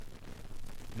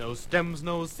No stems,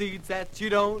 no seeds that you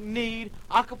don't need.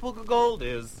 Acapulco Gold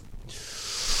is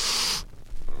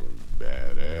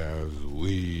badass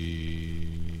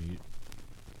weed.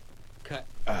 cut.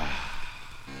 How'd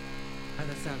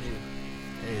that sound to you?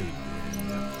 Hey,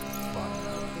 man, fuck.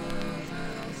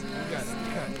 You got it.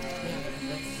 Cut.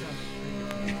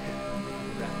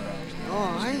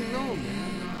 Oh, I ain't know,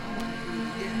 man.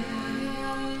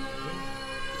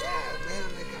 Yeah, man,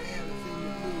 like I had a thing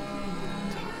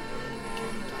to do.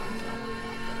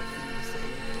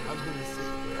 I was gonna say,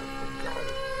 but I forgot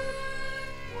it.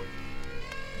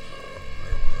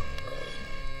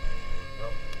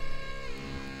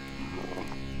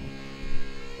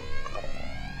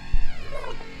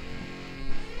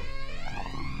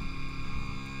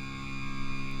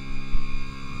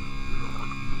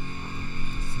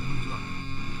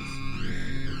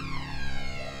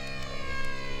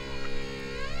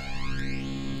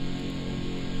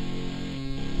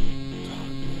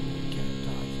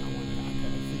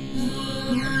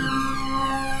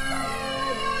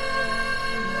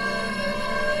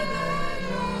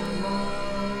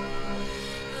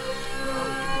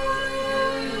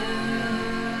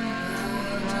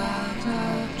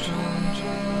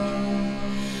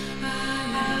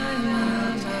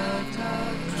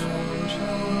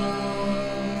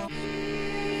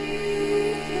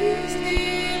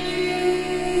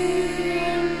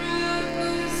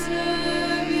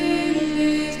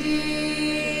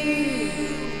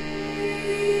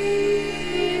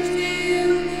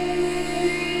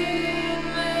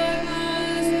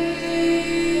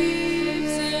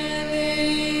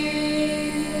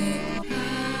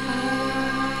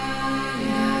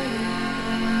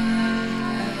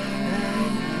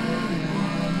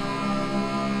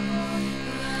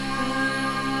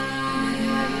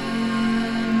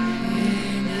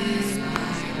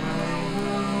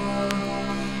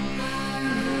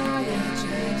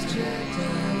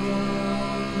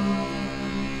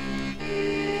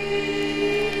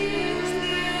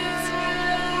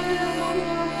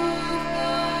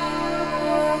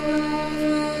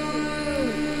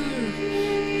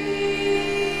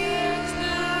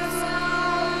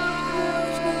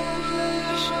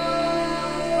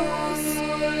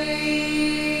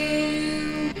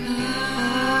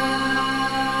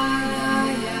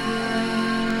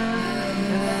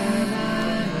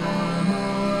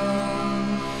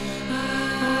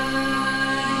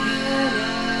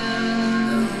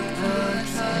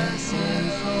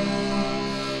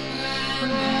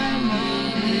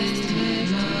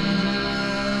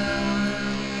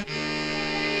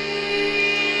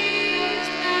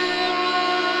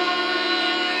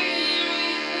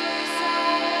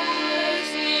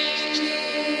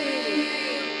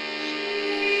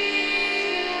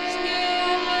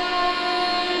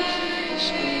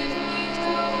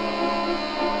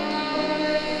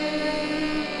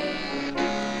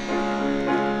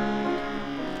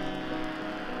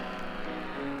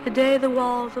 The day the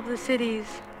walls of the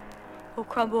cities will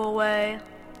crumble away,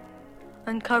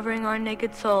 uncovering our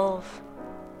naked souls.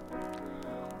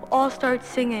 We'll all start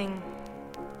singing,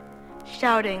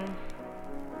 shouting,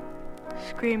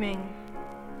 screaming.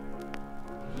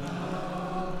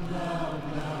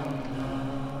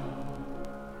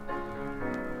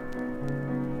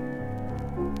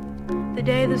 The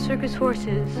day the circus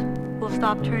horses will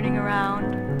stop turning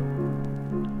around,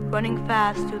 running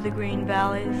fast through the green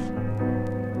valleys.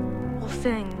 We'll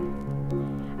sing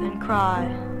and cry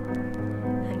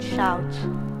and shout.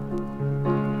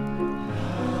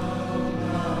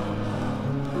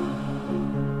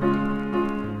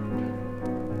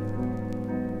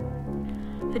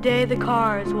 The day the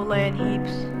cars will lay in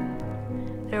heaps,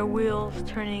 their wheels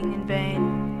turning in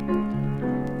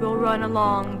vain. We'll run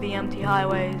along the empty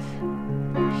highways,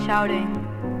 shouting,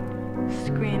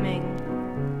 screaming,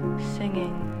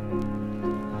 singing.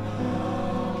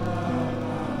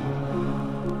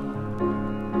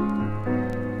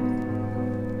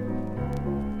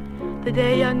 The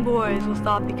day young boys will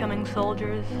stop becoming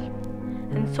soldiers,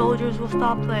 and soldiers will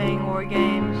stop playing war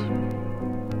games.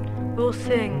 We'll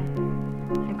sing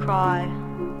and cry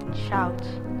and shout.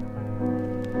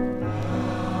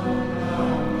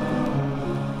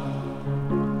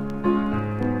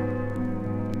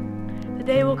 The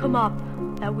day will come up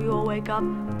that we will wake up,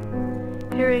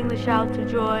 hearing the shouts of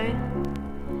joy,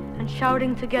 and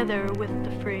shouting together with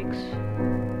the freaks.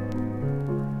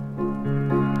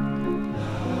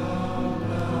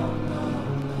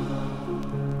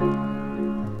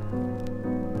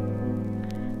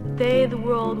 The day the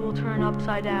world will turn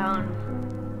upside down,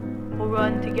 we'll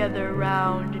run together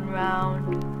round and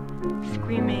round,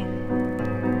 screaming,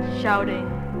 shouting,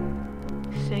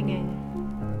 singing.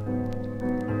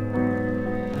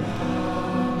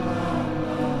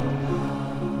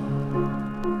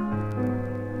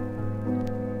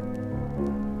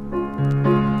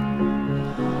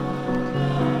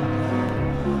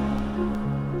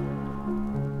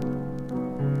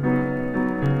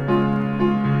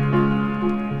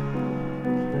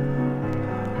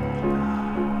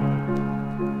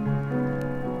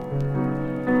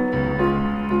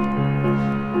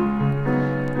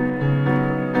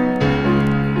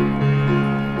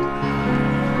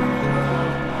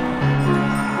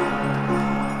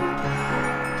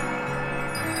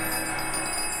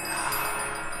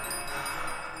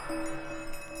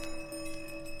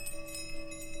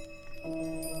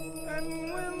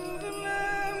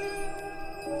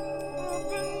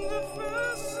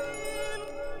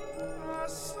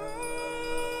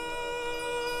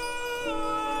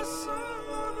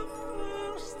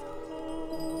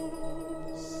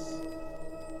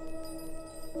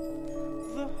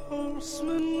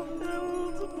 horseman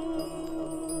held the bow.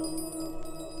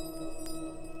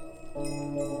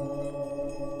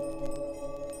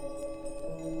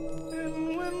 And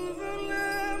when the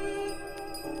lamb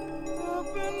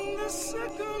opened the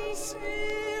second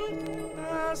seal,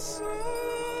 I saw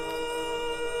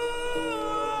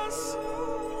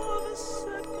the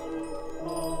second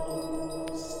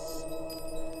horse.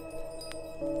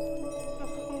 The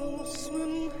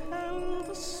horseman held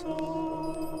the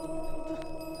sword.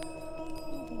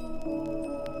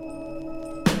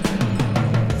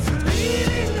 The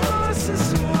leading horse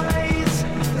is white,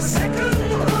 the second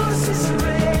horse is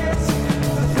red,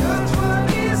 the third one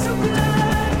is a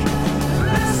black, the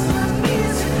last one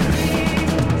is a green.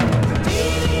 The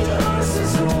leading horse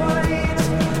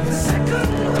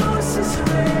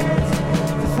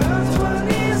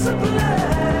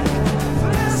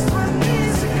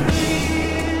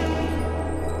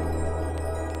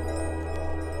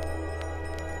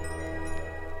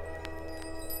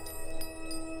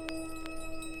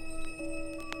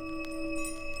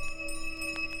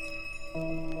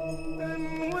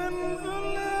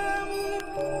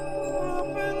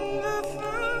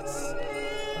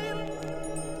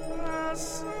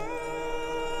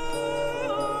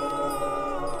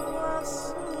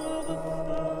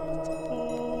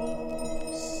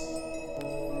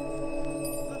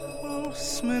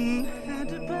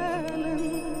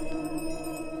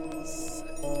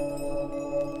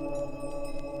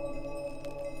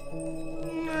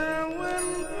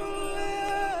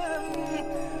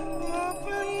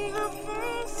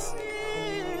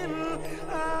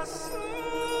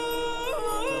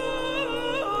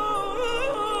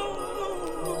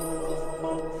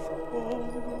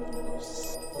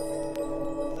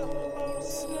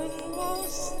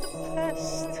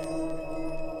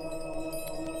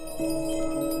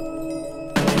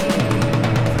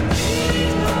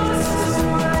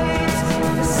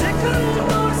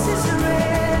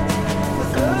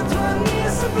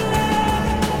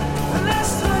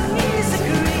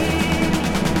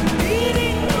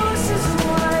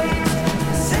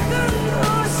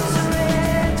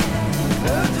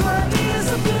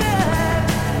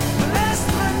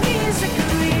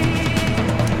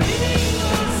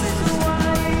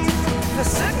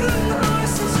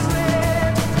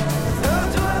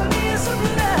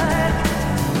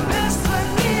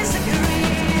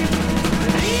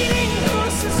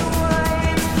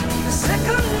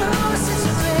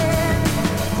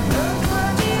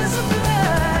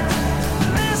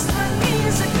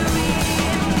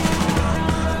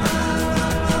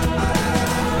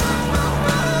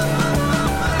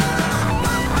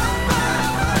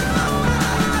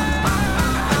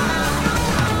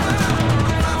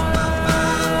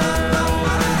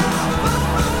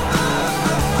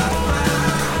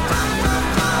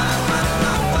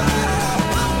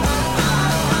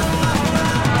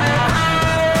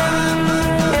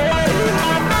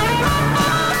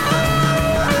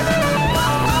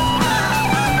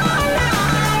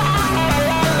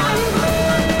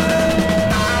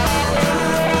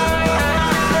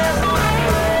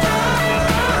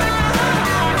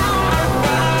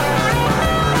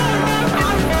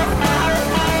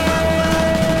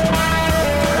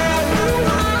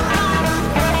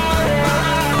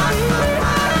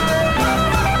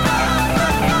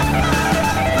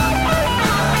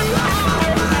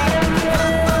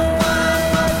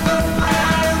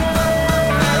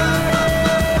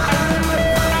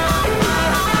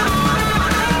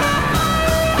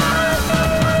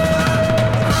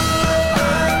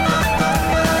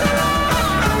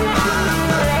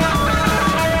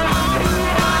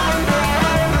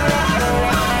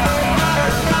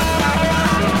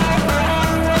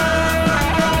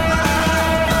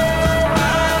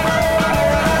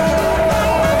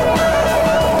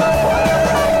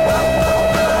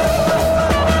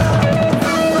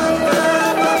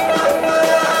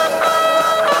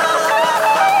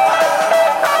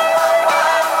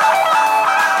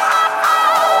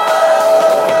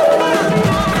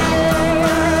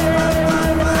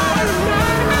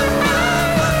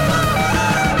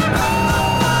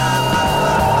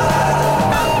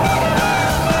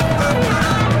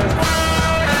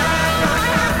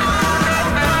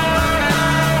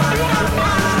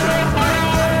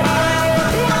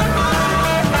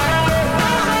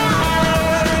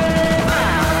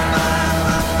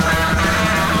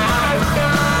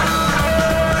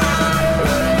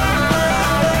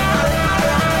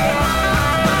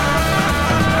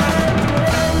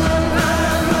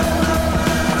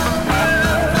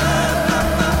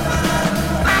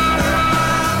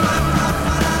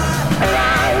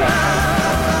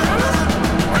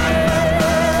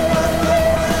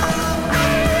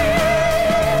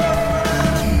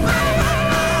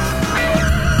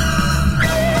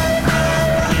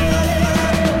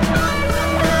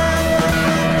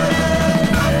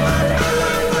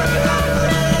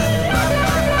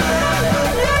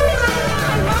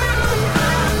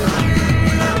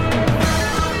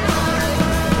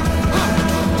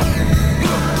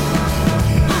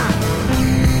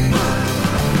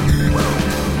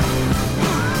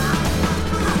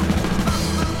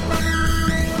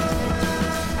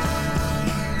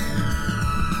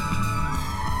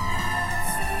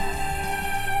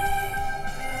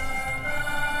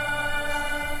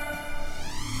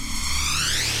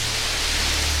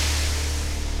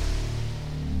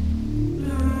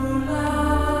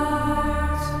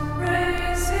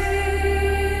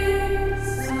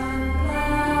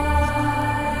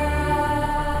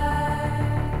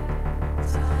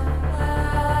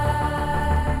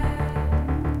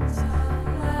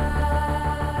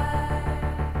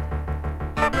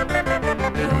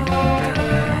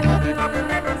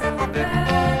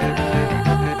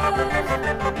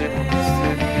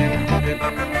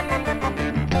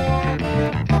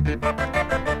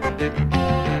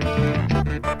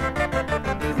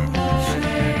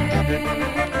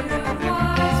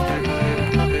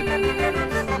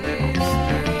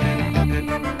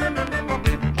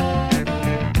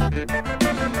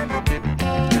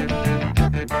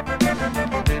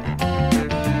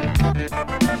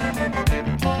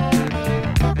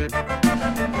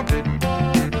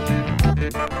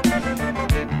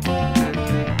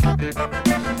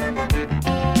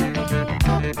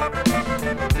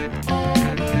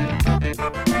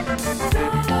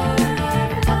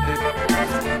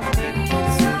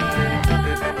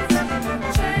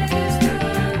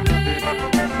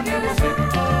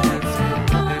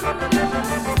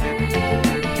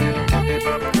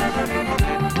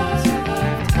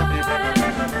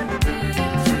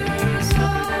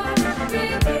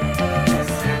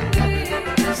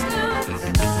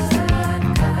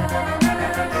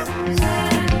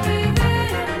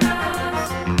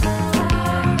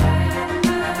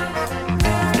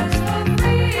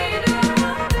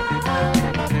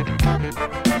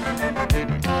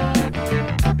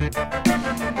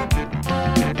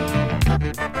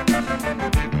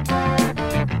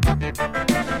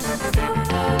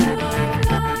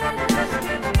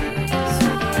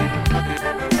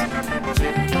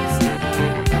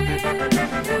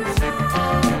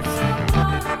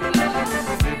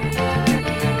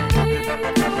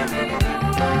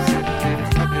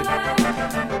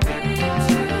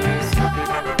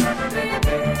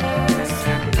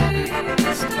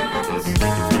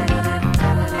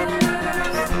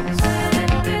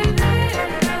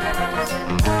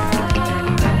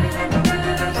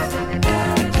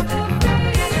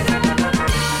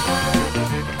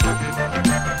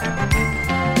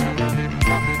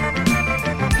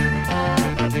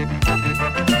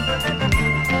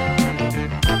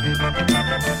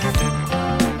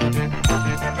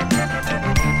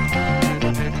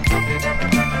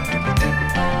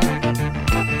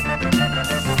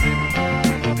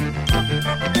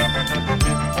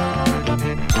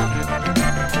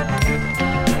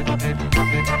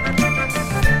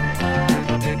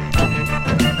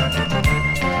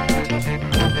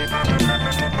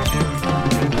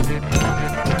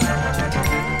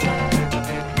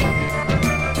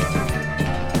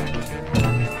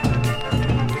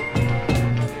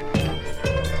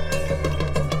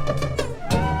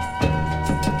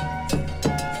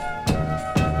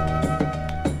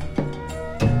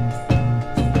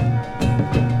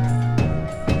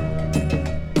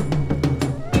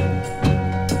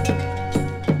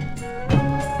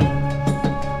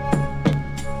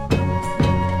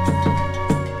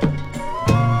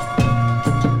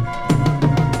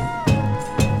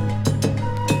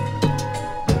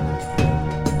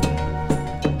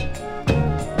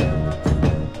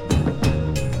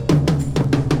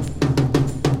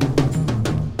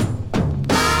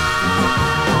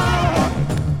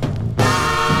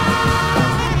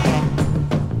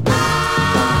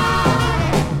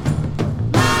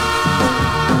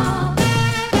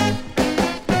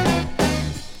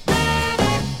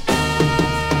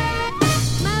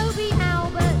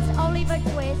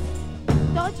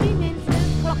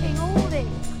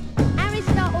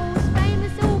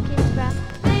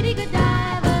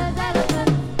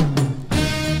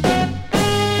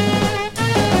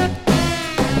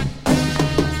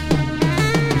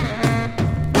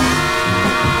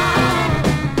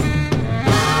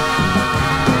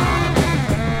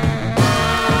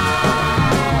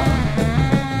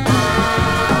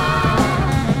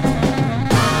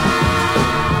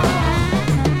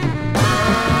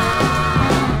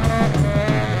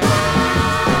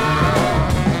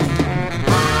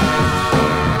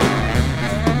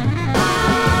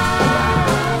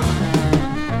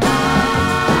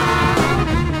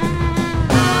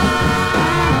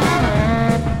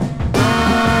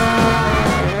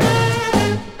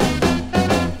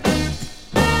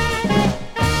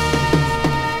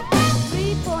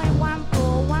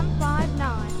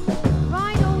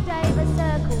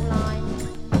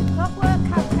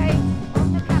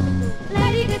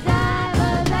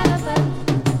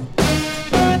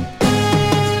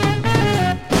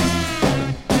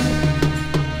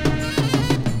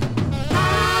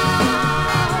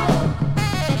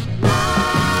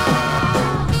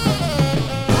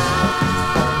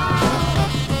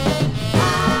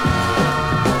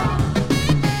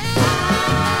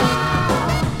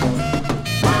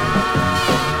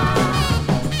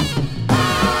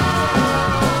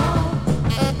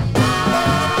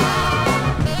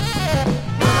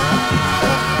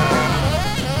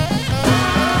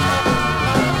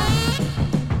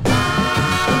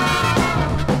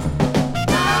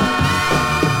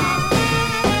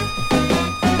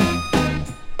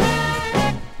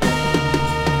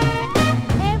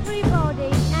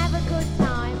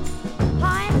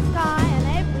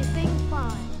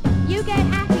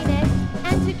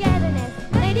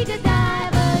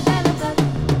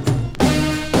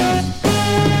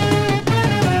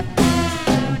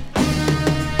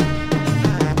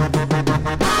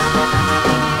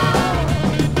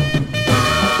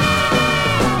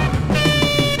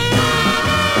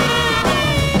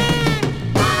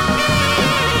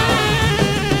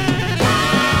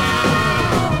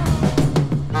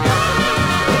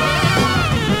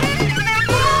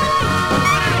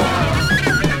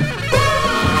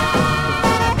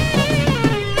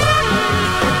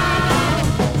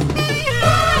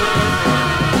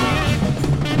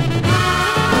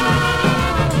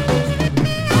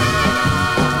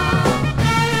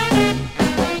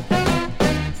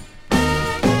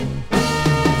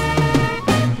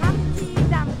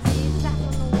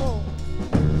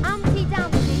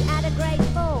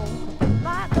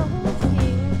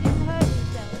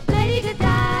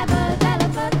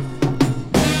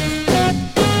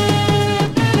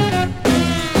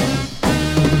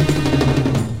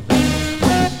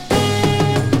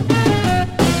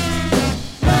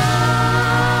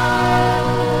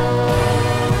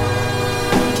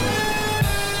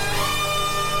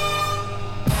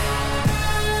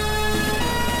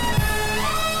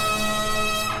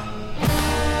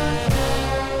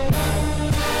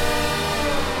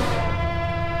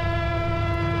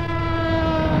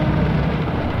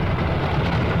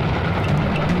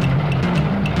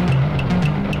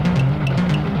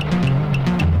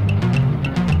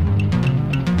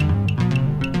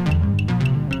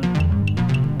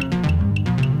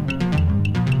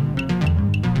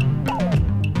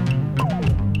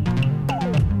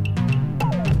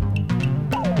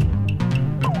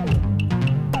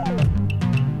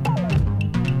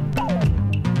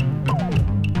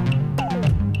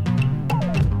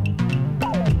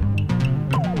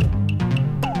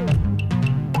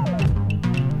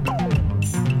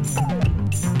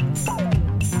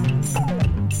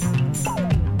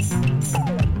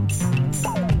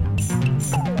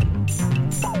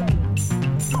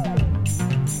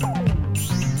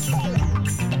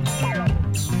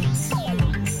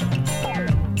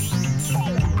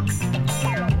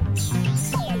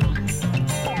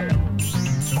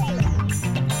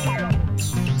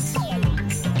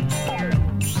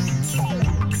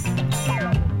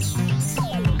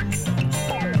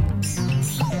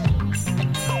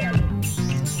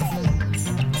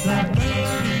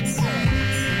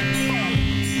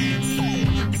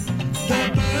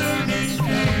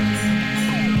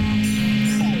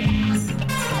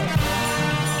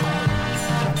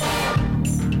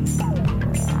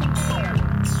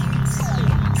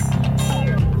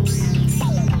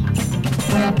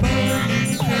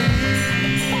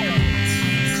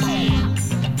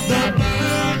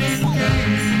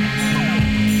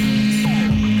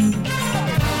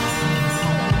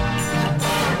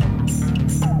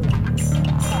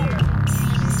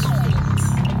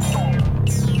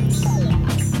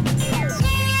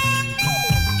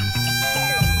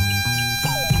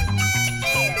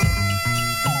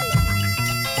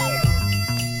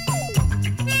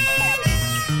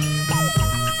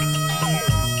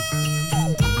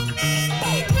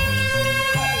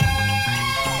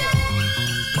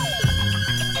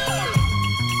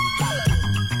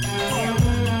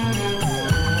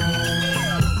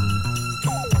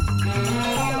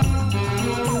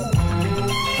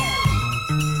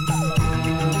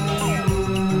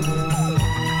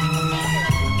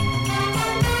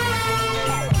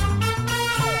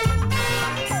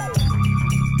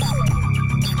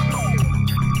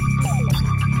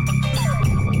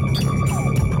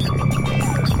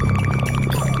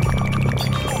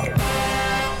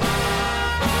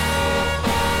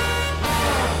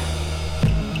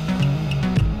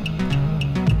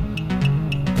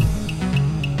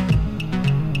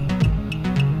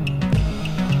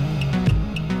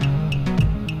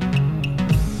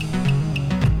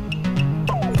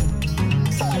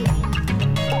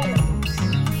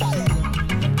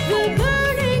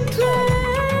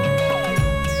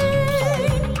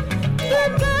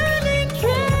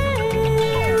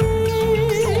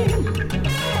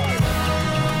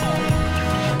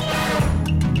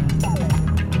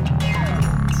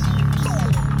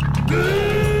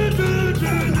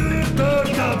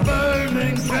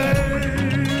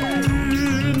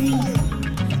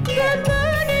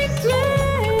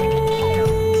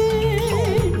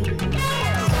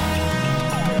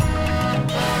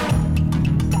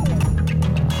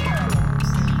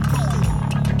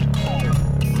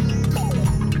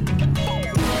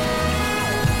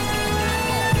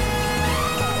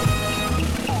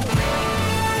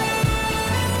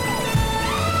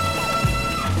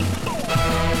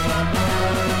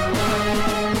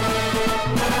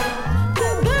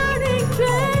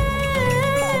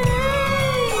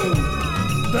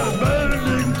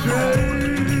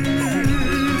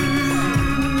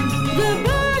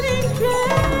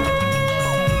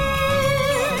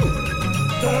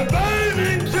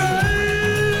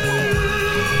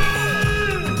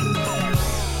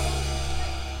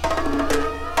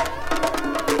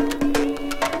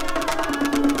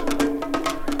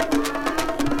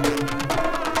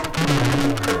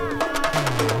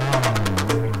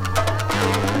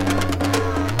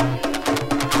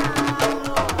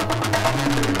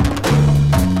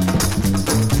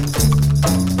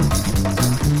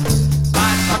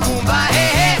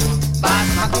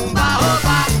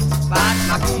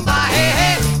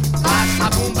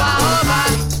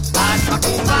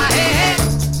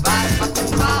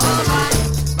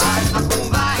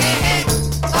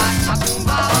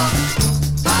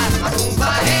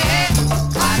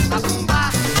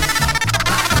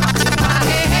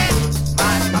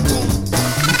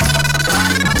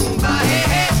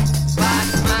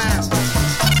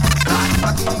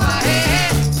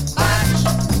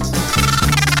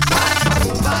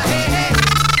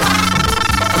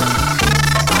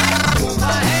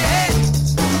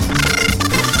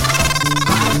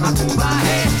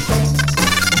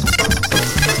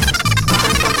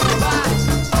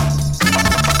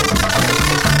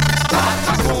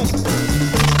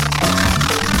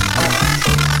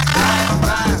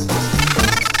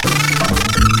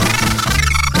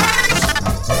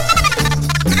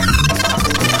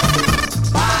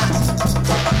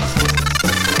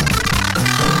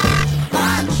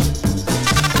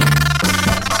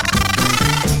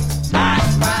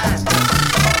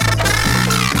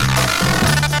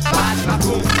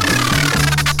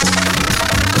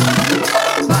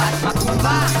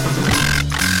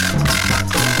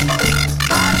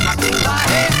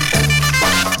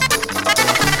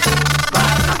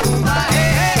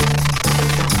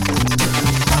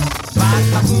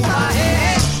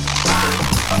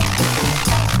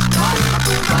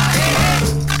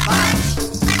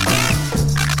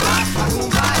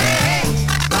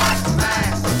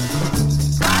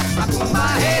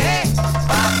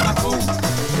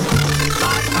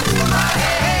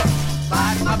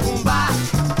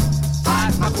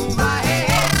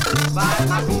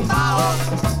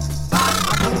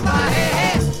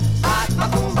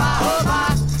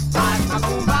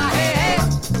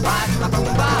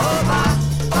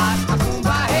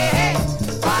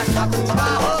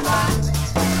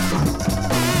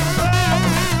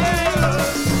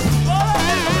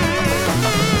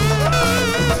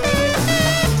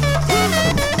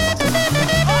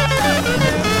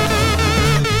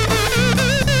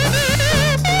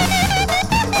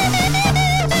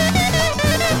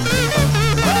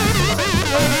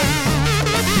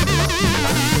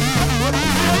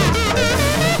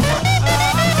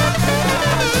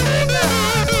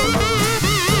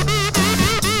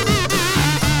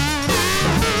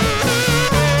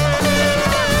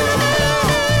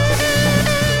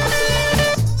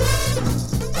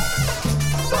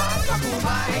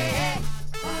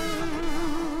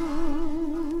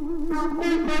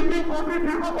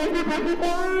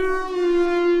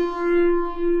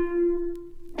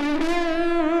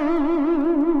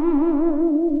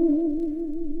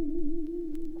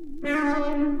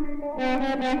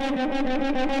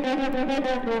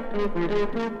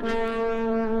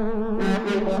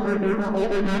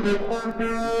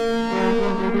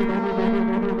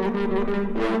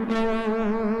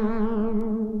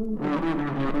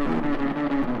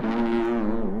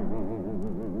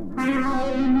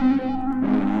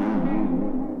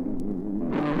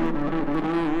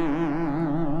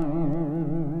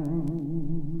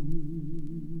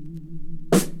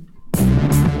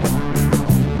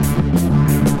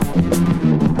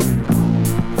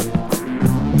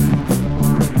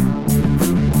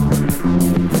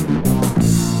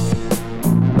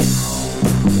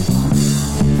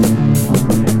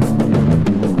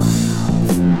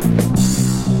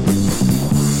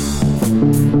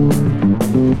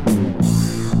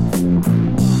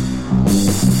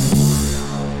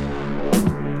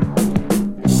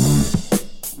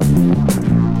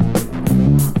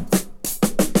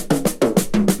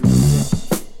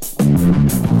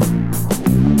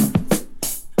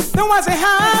There was a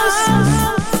house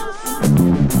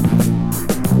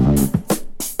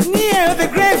near the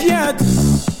graveyard.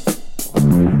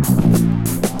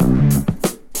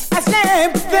 I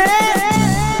slept there.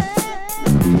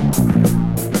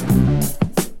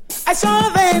 I saw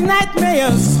the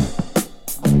nightmares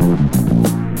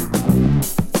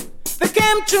that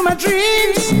came to my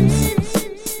dreams.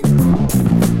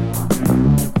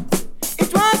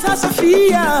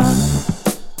 fear.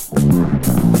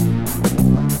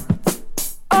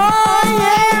 Oh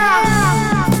yeah.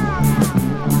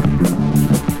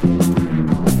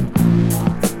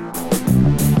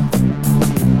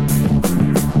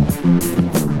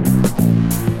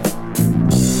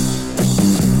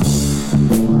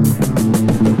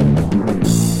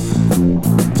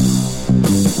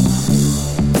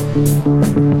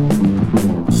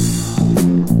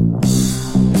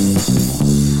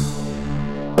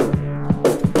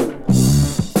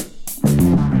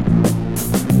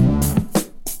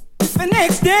 The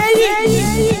next day,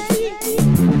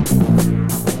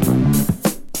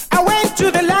 I went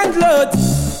to the landlord.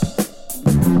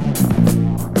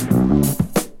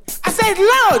 I said,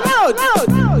 Lord,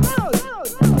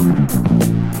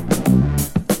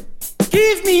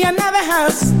 give me another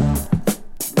house.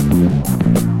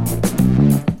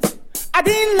 I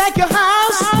didn't like your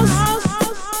house.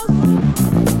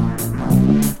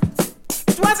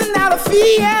 It wasn't out of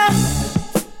fear.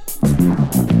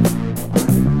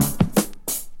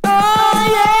 Oh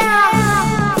yeah.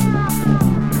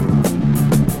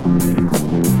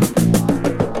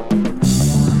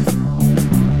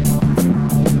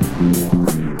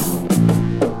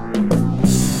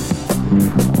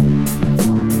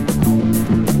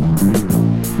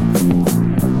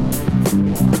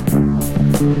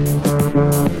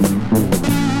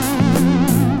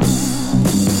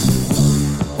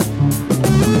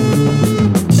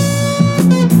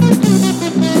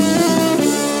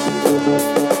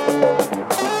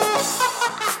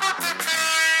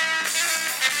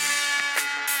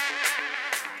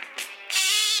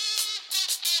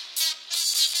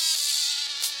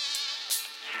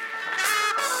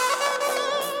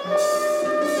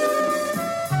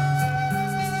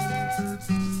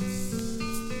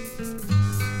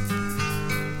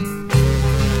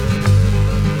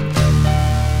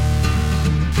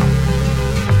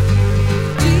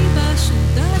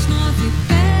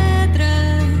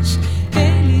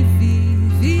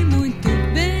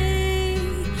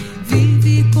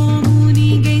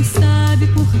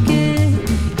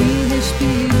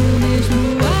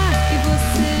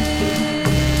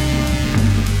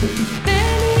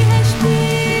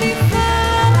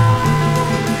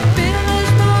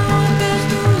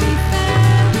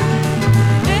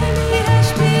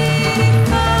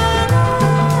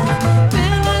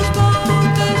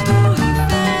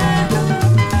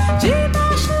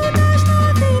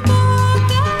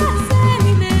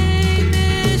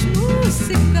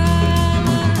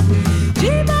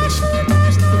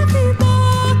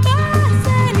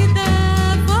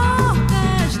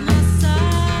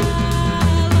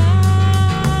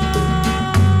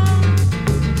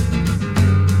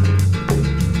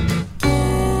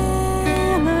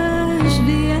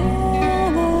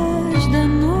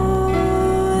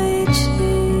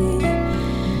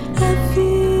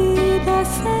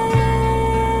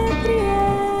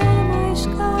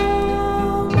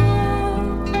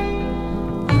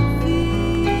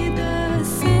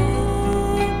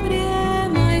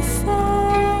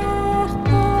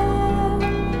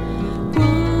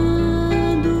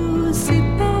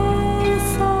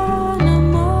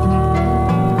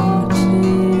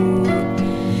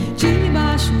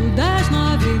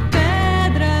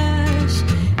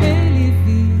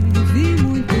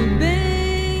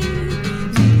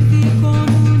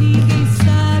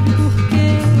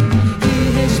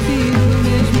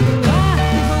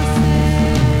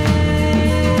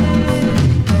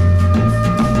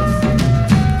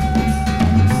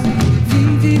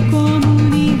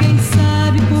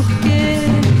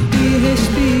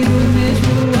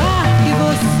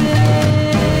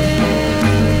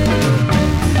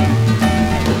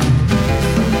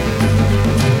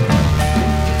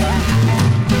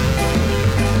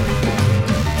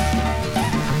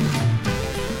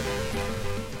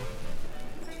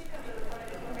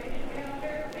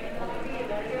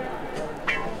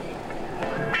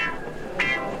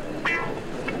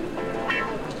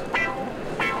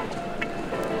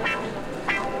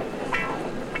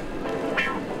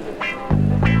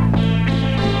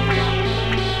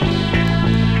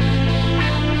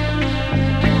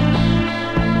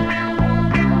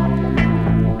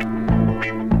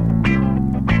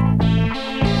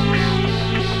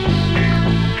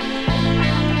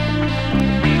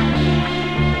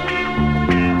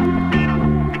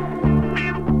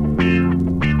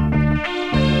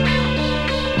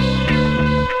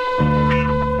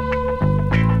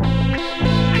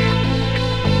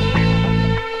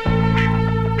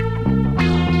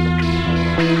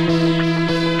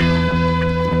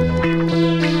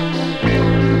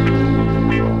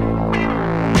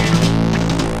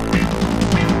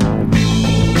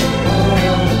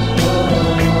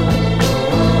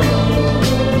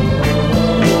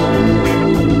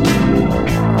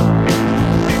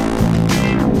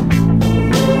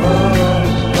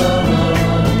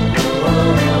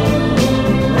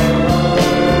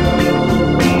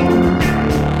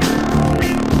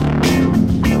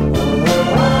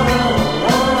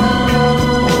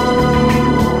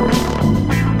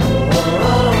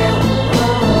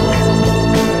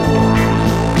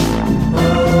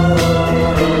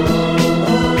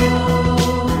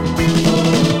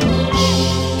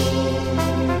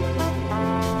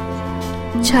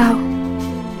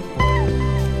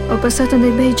 passato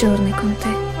dei bei giorni con te.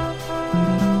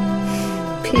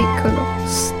 Piccolo,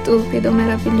 stupido,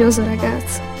 meraviglioso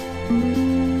ragazzo.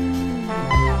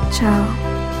 Ciao.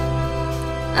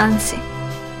 Anzi,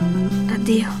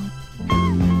 addio.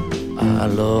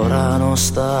 Allora non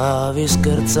stavi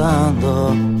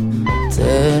scherzando,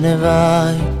 te ne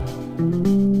vai.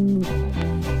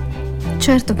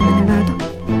 Certo che me ne vado.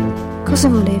 Cosa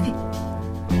volevi?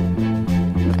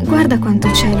 Ma guarda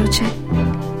quanto cielo c'è,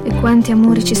 e quanti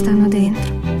amori ci stanno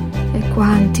dentro, e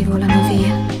quanti volano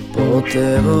via.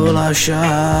 Potevo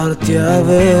lasciarti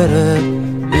avere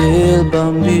il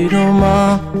bambino,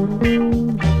 ma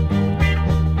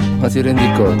ti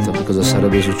rendi conto di cosa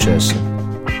sarebbe successo?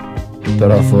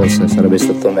 Però forse sarebbe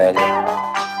stato meglio,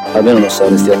 almeno non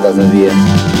saresti andata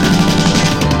via.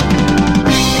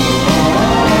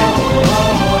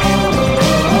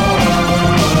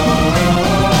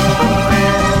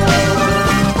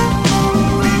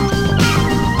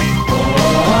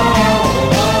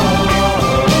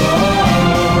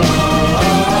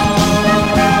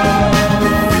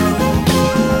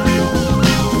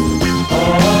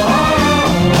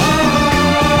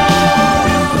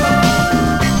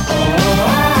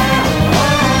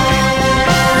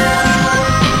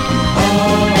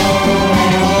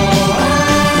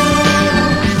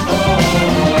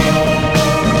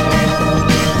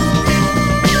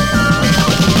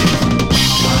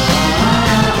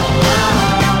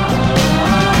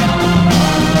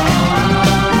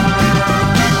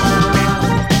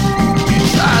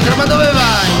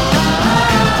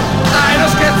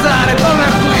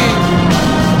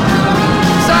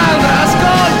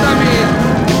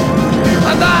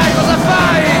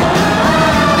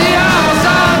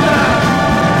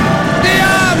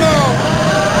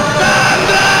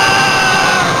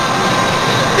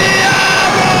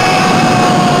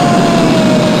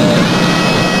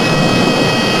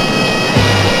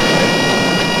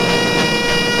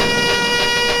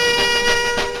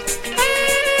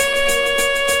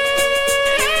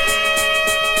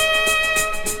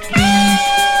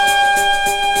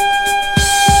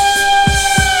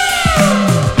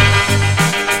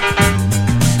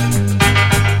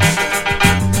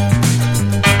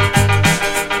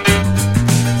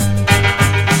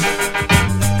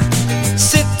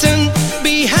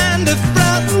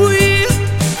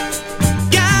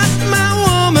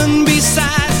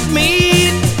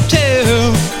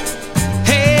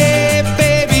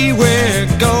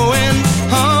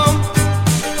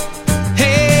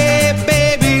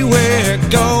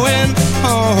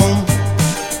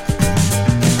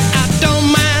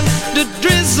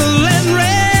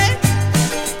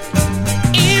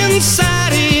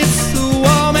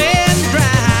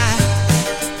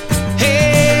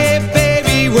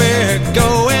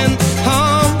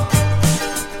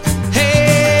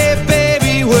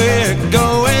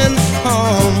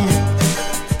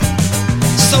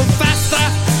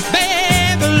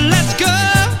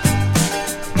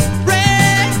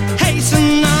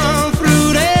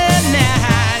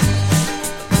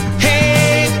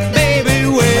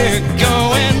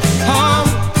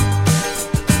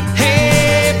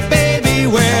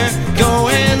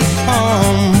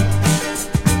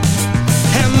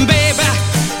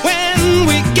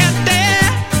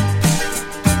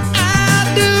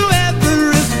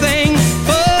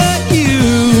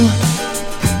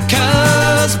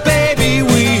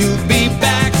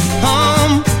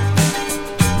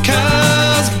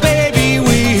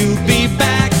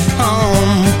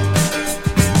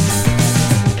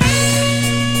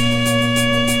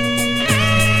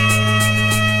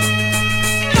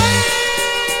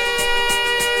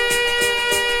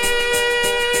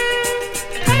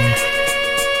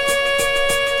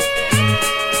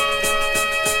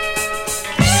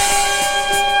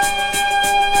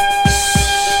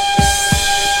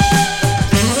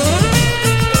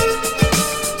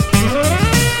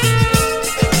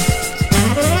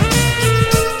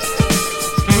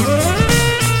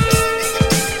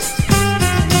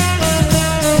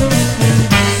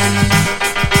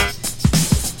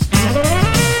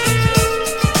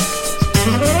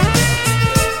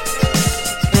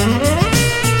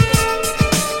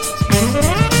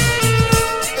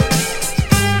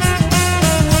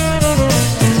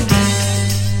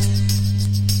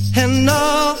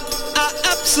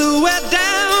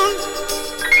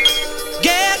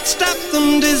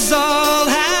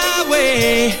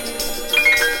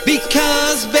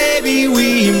 Because baby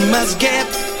we must get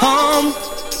home.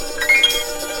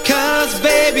 'Cause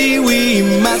baby we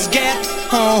must get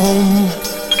home.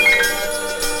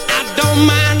 I don't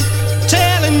mind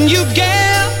telling you,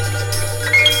 girl,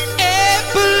 a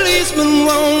policeman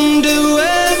won't do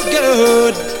us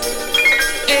good.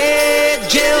 A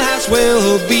jailhouse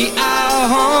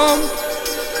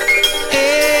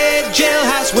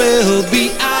will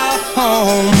be our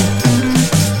home.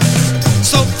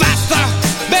 So faster,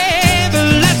 baby,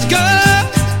 let's go.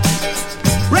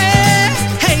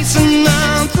 Hasten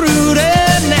on through the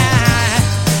night.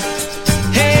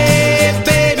 Hey,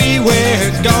 baby,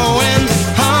 we're going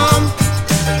home.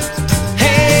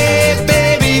 Hey,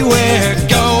 baby, we're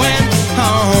going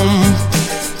home.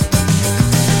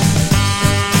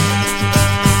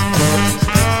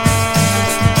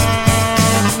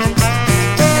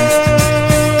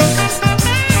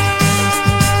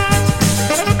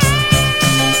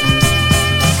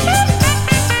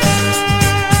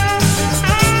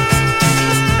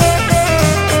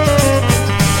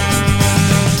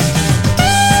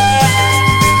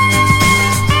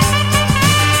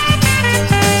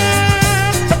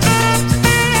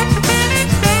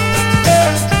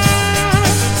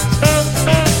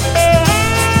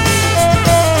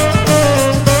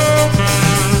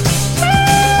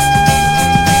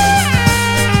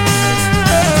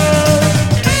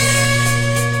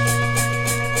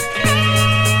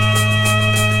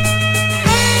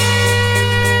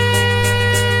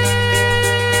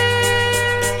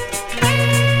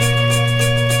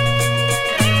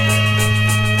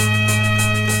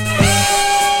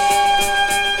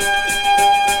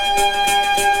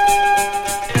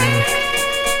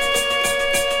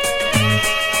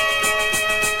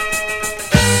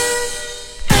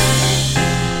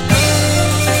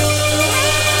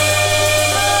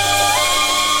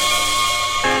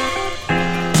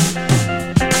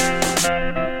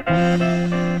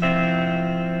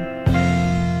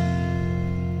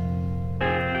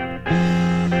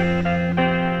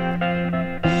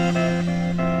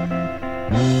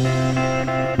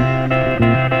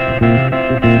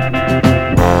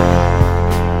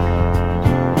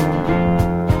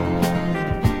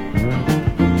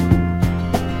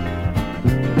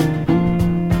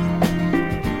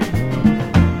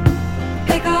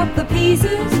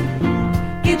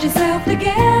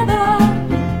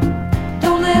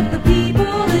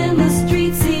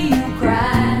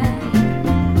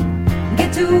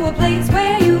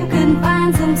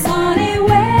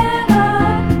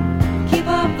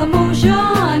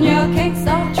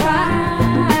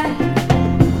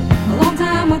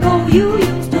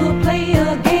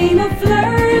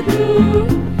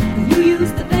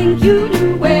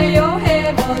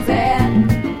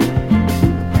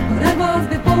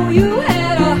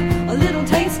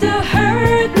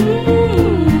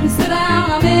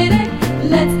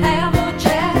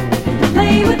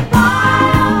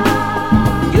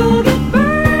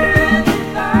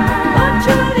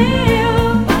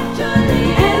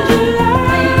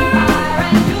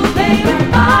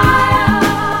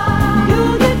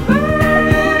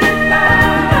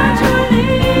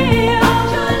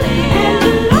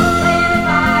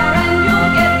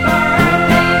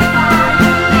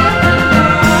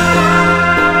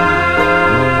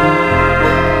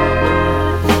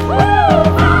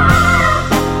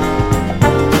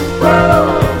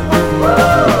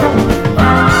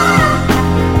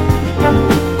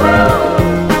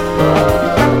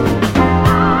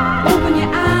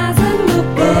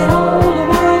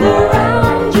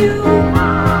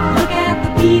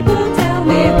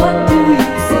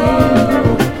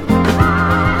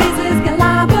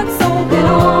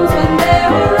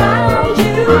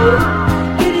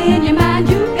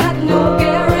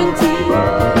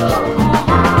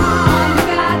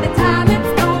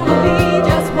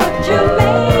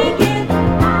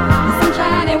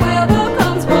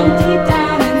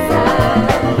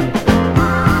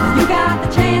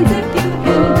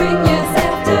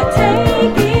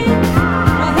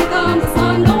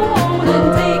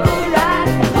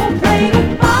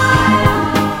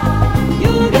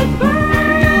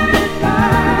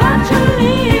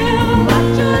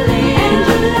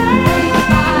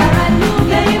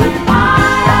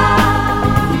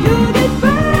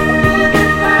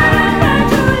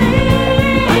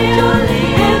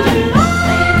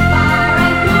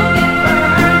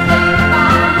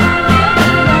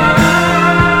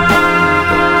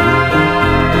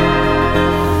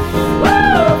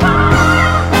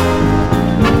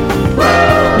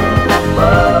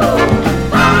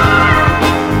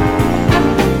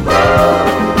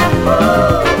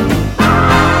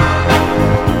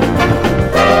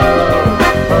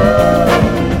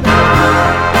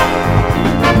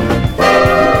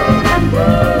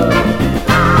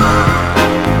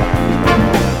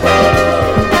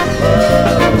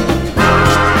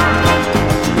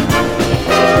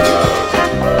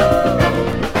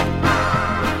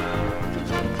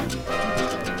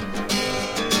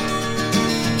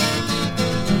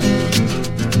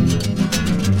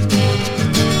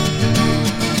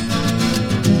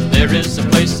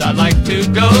 I like to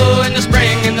go in the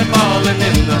spring, in the fall, and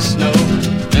in the snow.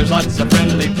 There's lots of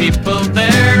friendly people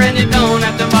there, and you don't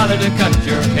have to bother to cut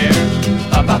your hair.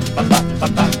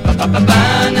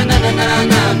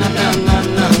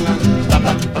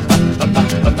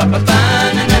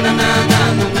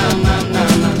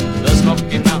 The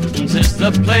Smoky Mountains is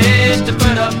the place to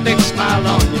put a big smile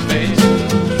on your face.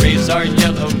 Trees are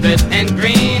yellow, red, and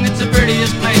green. It's the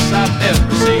prettiest place I've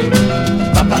ever seen.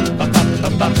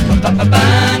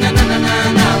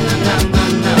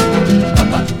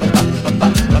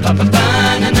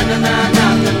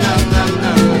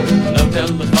 No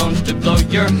telephones to blow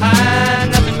your high,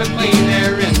 nothing but clean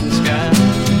air in the sky.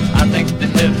 I think that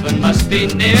heaven must be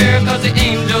near, 'cause the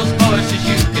angels' voices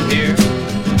you can hear.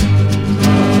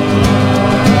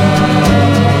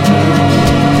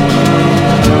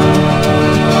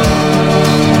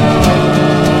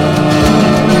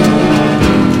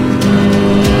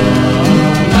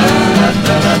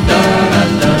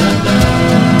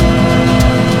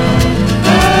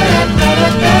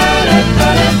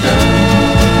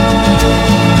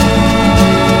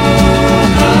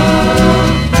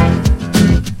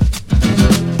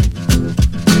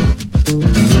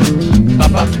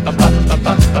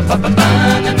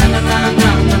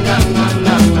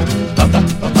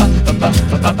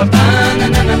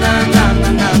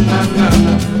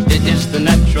 It is the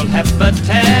natural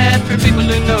habitat for people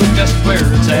who know just where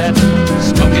it's at.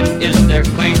 Smoking is their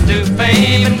claim to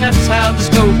fame, and that's how the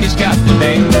Smokies got the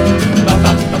name.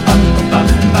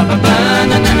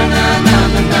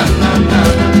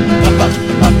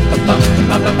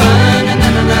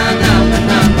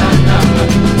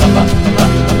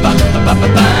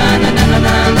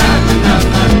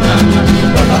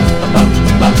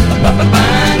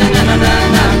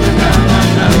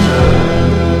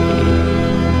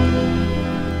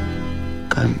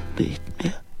 Kein Bild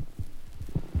mehr.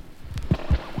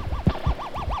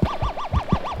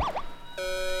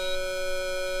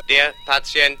 Der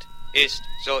Patient ist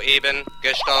soeben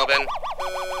gestorben.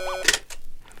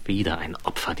 Wieder ein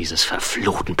Opfer dieses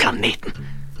verfluchten Planeten.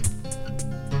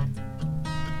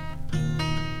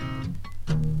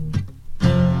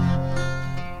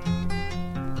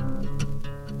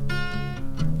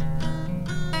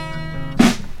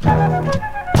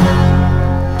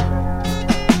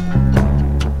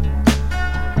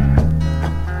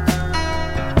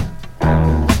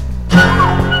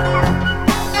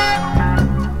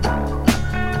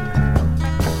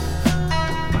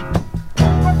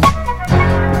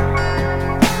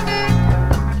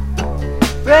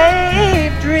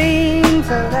 Brave dreams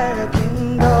are like a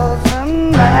kindle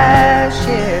from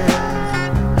ashes.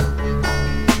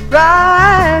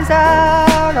 Rise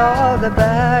out of the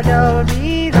battle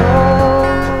below.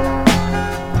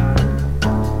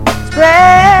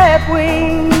 Spread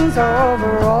wings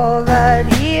over all that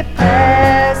he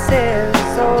passes,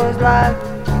 so his life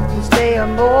will stay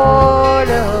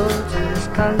immortal to his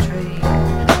country.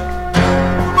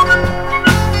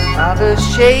 Are the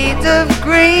shades of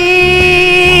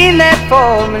green that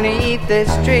fall beneath this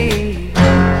tree.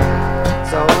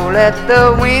 So let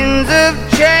the winds of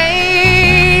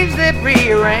change that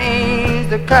rearrange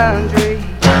the country,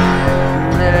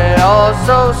 let it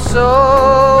also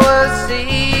sow a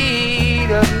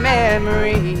seed of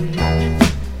memory.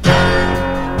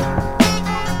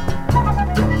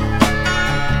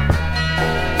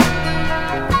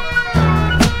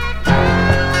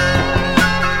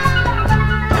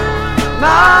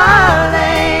 My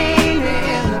lane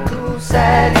in the cool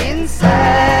satin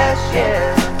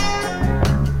sashes,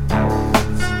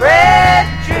 spread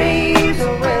dreams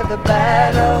with the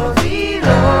battle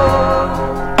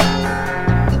below.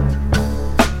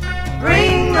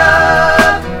 Bring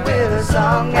love with a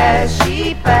song as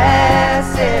she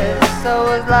passes,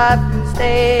 so his life can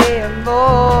stay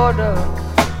immortal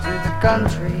to the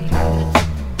country.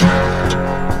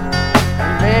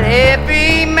 Let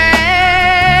every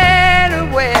man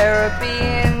aware of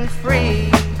being free.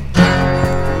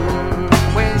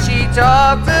 When she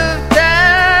talks of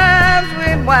times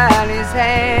when wine is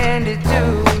handed to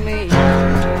me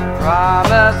from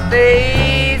a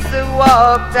face that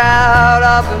walked out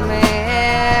of a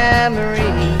memory.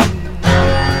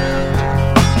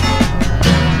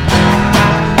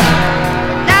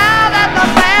 Now that the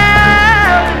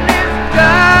mountain is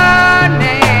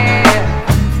burning,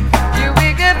 you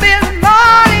wake up in the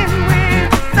morning with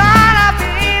the sun up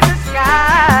in the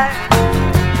sky.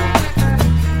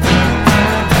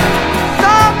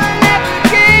 Something that you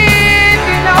keep,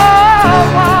 you know,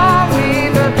 warm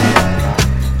winter.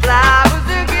 Flowers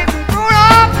are getting grown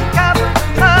up and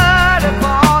covered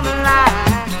upon the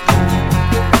line.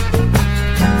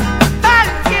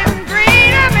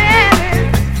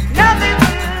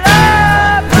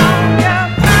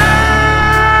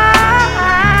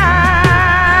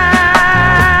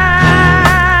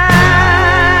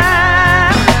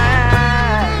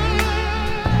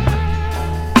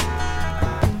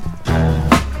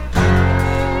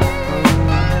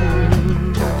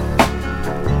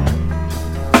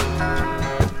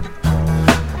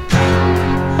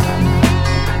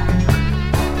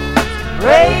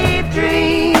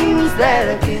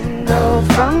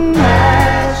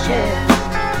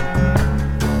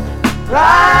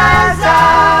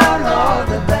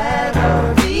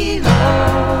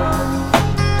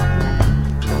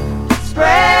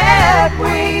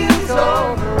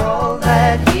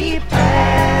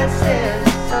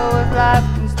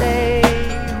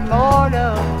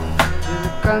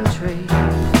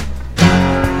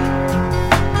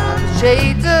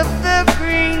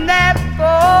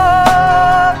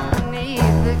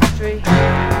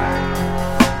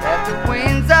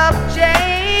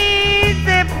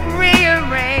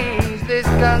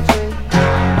 country.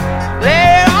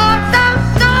 Lay on some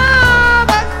storm,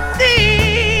 a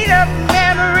seed of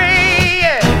memory.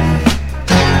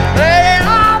 Let it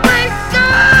always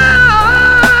sow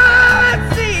a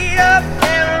seed of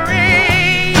memory.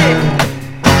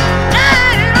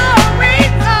 Let it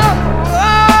always sow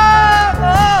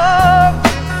a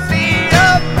seed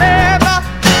of memory.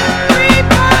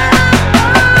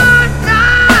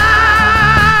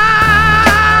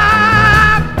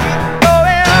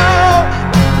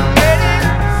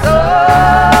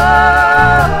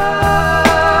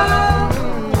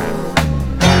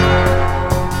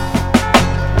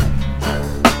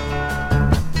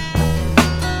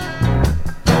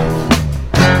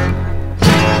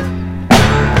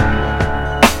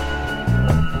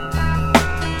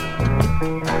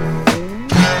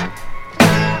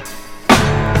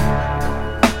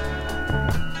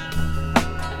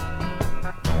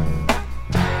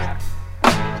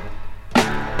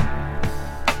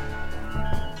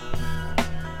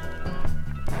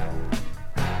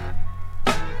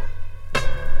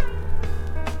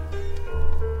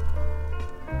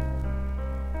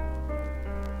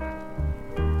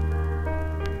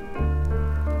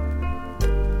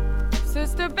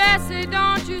 Sister Bessie,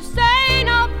 don't you say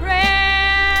no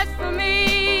prayers for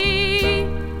me.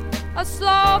 A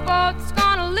slow boat's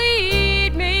gonna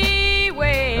lead me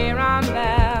where I'm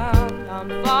bound. I'm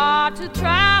far to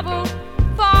travel,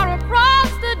 far across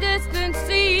the distant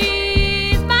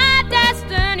seas. My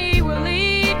destiny will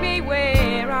lead me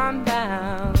where I'm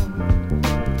bound.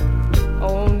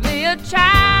 Only a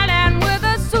child and with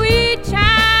a sweet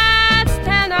child's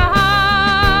tender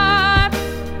heart,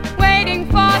 waiting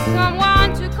for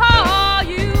someone to call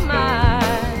you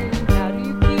mine. How do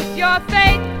you keep your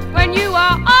faith when you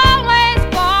are always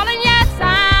falling? Yes,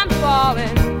 I'm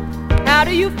falling. How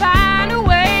do you find a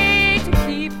way to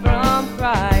keep from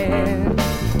crying?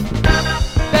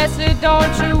 Bessie,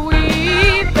 don't you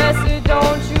weep. Bessie,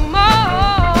 don't you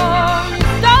moan. You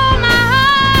stole my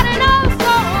heart in oh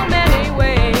so many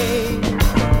ways.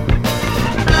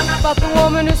 But the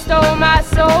woman who stole my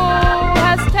soul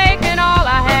has taken all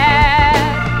I had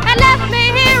and left me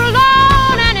here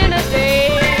alone and in a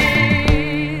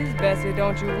daze. Bessie,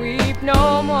 don't you weep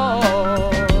no more.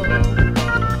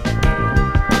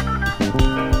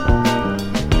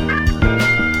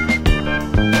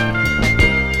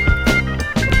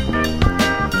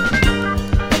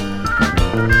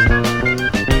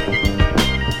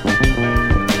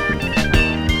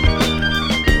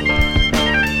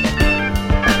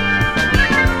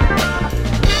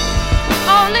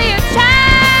 Only a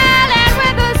child and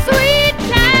with a sweet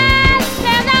child's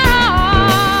tender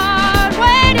heart,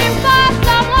 waiting for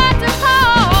someone to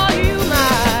call you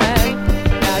mine.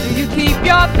 How do you keep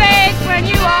your faith when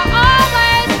you are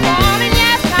always falling?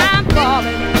 Yes, I'm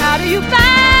falling. How do you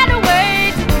find a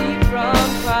way to keep from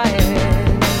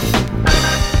crying?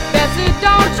 Bessie,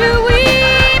 don't you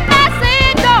weep.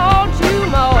 Bessie, don't you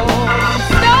moan.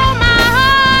 Stole my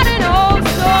heart in oh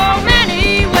so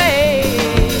many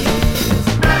ways.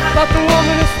 But the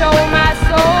woman who stole my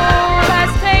soul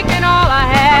has taken all I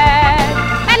had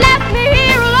and left me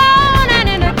here alone and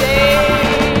in a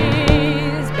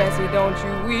daze. Bessie, don't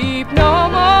you weep no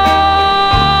more.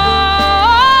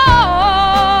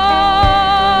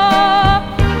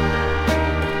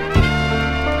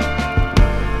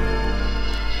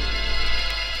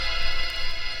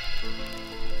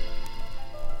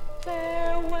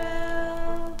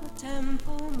 Farewell, the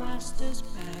temple master's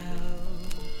bell.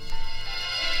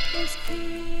 His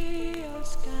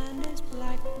kiosk and his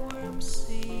black worm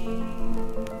seed.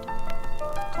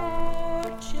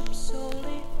 Courtship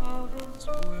solely of its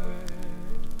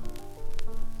word,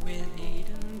 with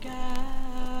Eden guaranteed.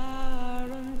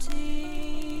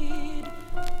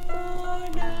 For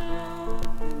now,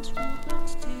 Prince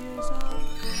Rupert's tears are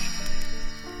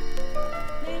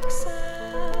make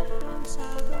saffron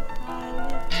sour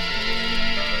pilot.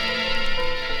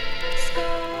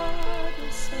 Scar the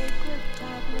sacred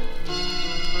tablet.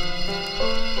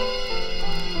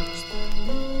 Which the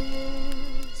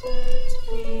lizards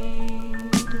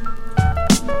feed.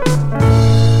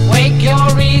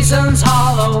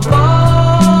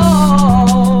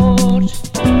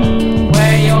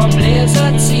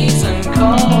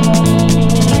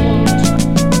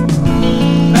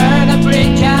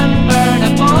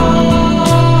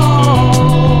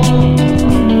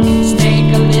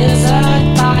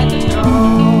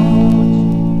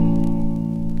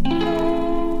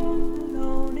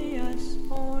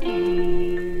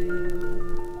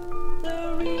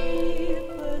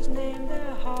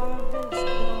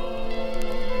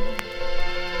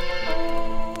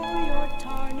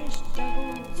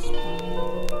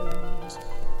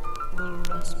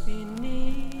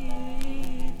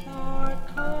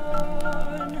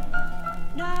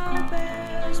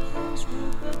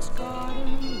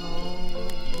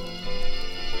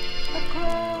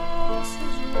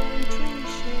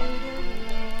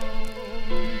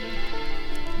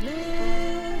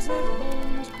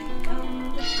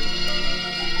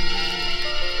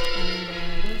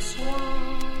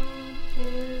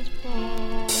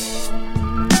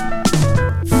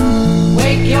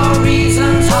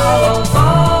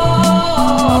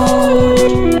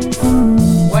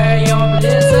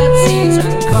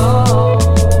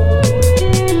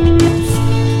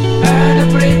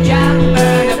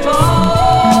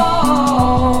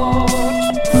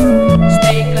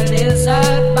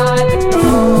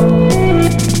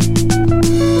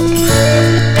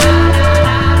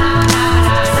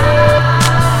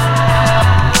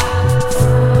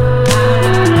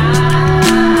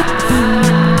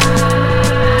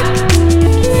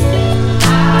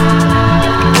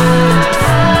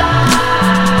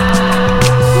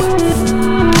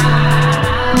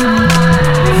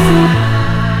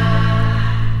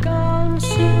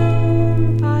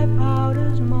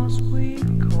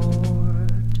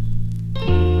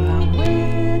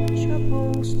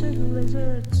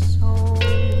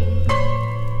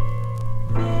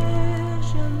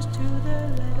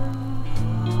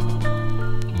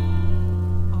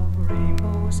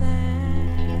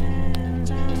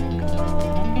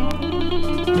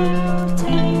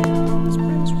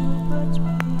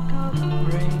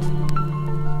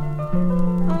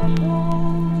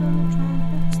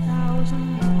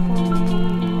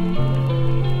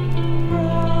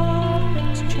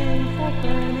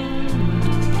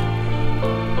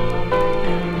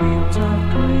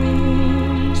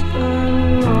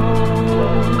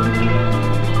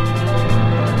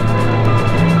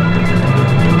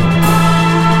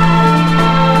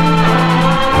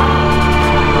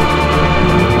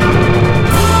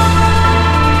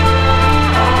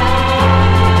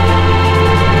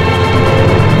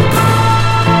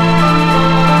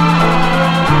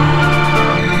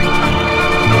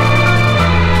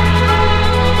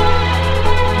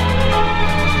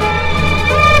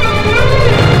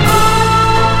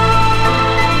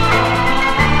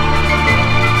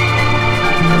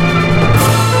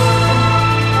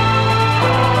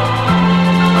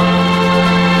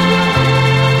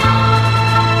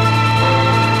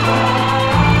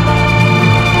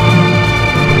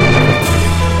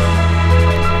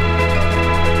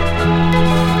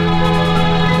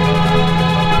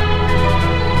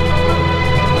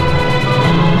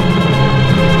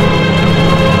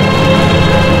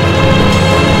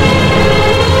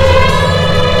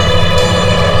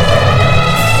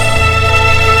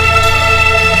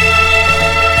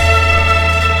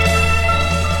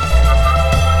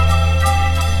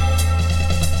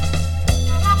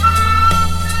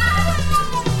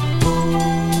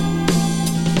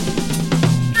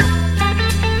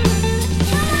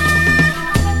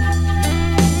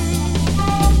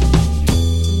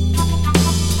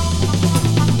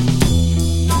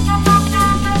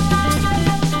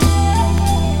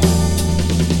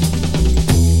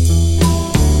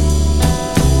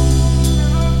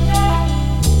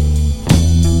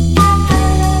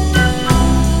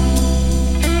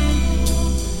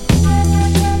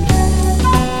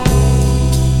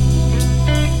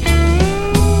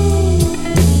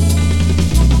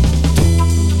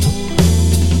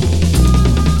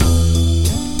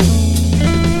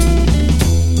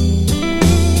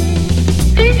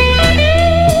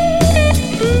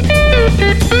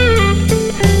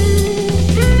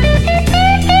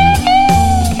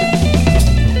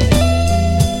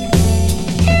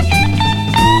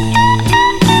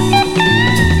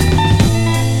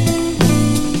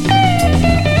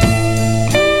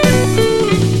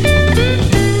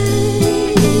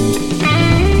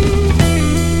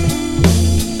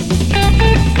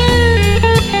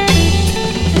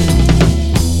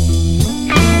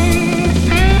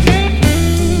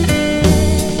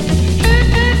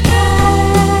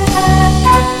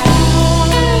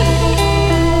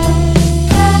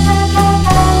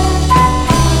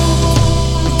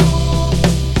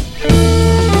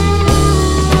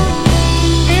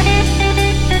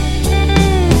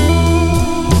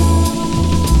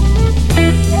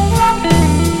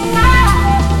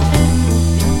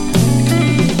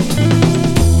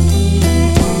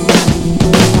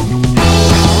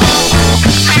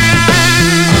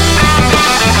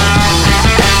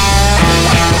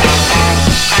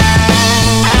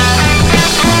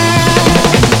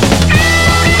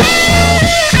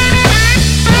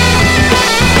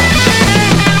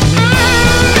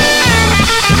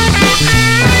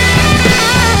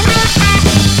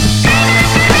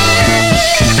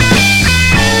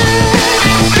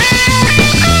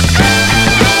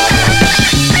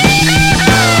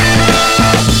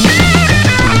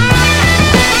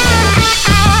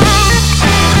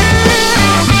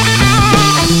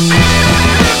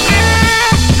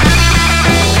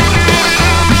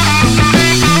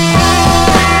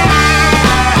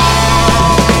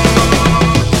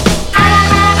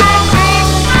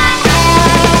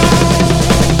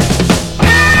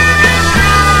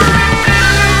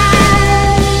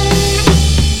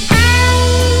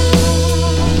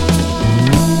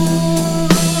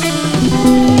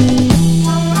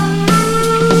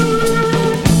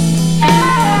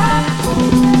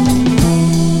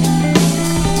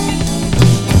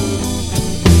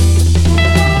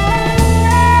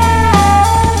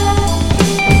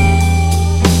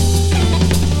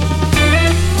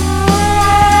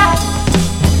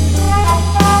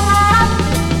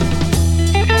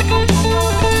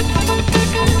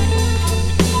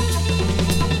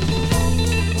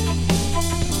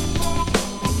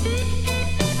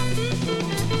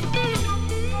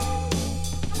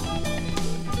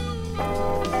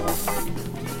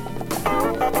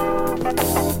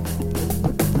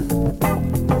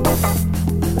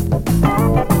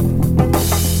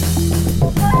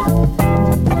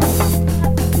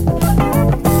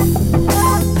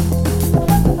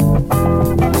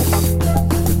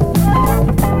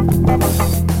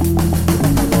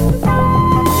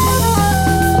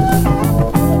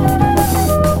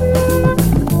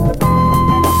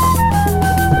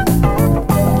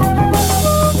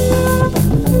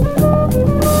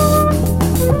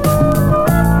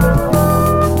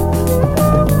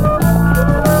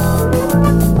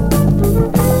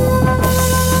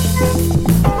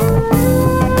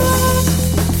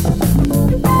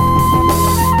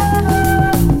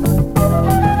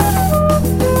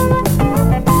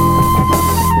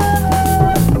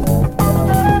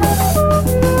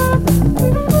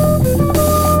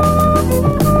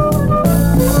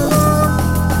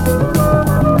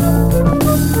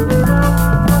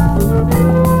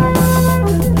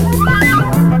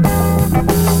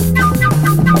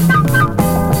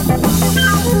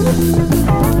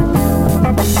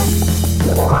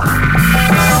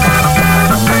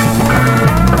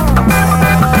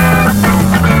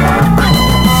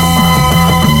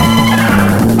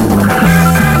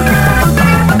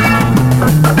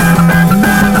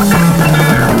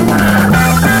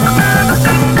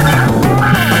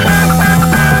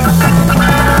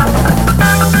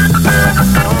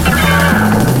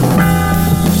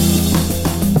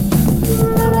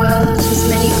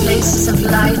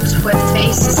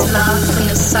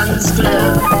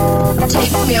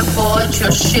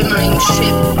 your shimmering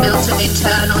ship built of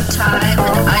eternal time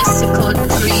and icicled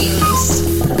dreams.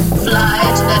 Fly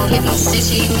to that hidden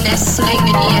city nestling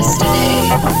in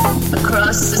yesterday,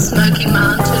 across the smoky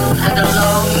mountain and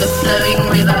along the flowing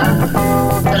river.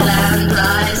 The land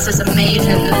lies as a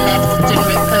maiden left in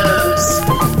repose.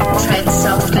 Tread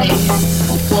softly,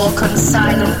 walk on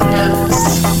silent notes.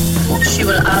 She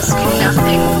will ask you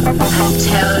nothing and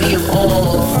tell you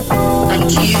all,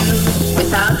 and you,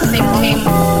 without thinking,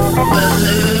 will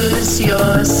lose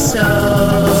your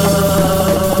soul.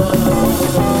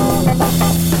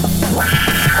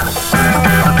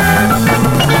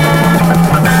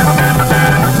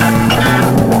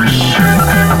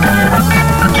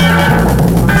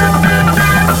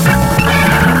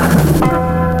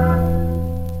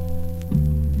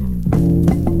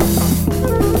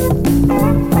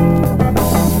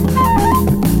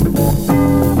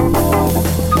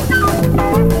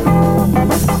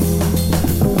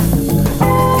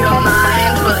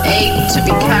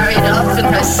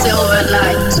 Silver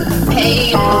light,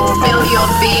 pain will fill your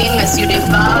being as you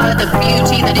devour the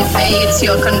beauty that evades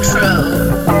your control.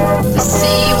 The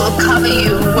sea will cover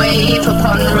you, wave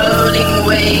upon rolling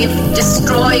wave,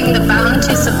 destroying the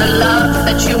bounties of the love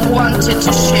that you wanted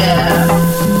to share.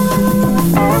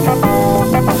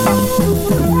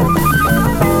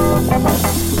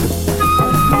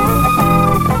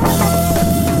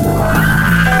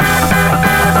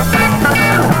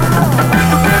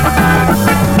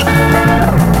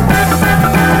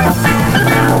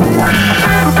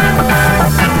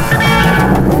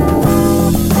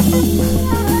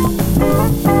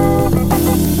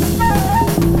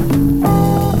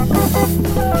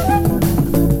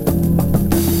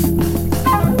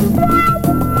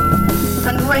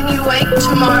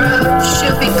 Tomorrow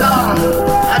she'll be gone,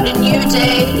 and a new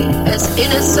day, as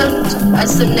innocent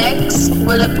as the next,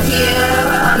 will appear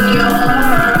on your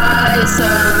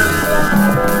horizon.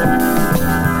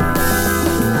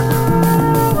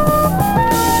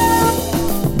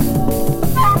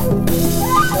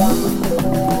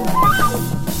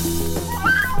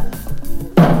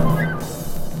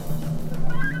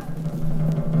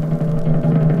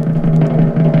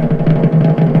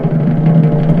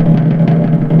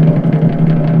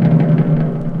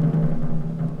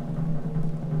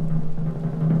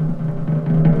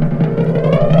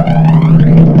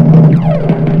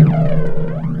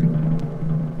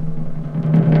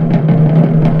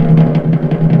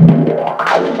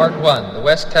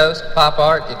 West Coast Pop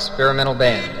Art Experimental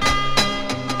Band.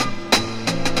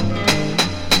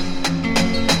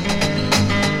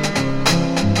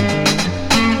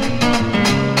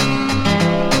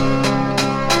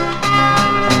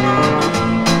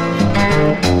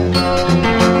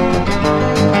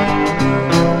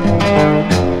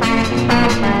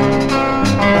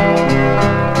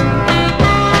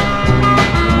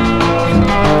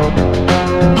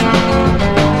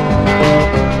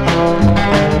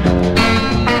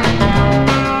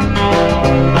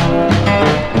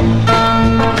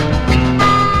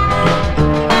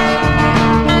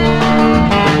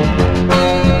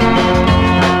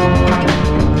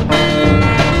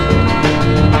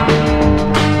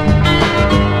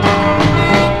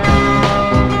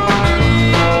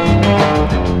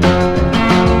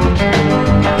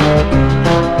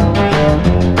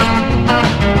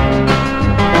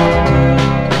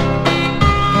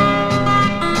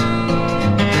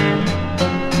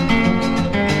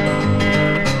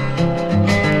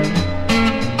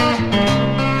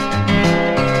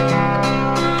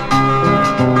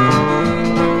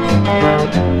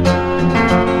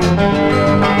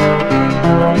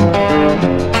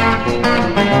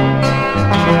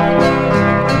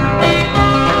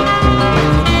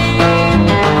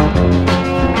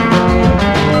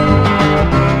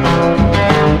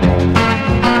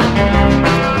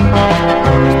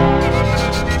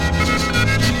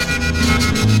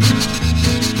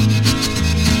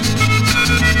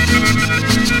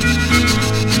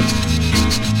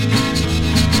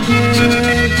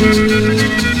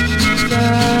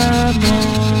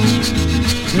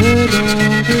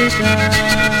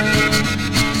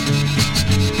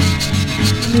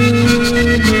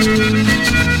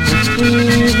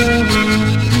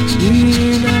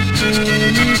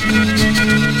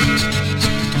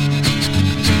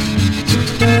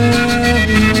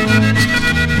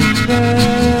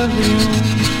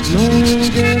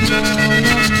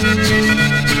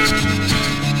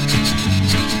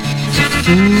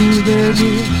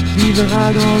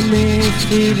 Vivra dans mes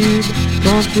cellules,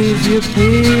 quand tes yeux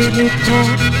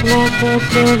pénétrants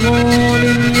rencontreront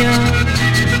les miens.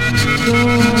 Ton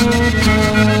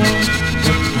corps,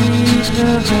 petite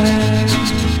rêve,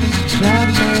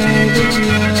 jamais le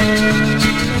mien.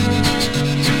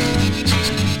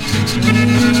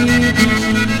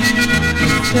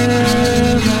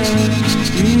 Serait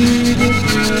une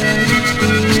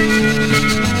éternité.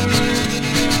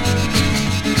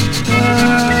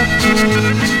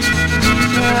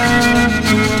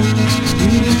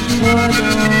 Une fois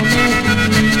dans ma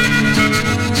vie,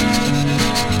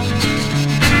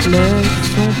 les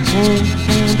sons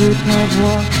profonds de ta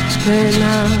voix, tel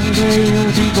un rayon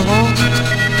vibrant,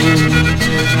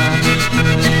 ouvrira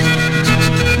mes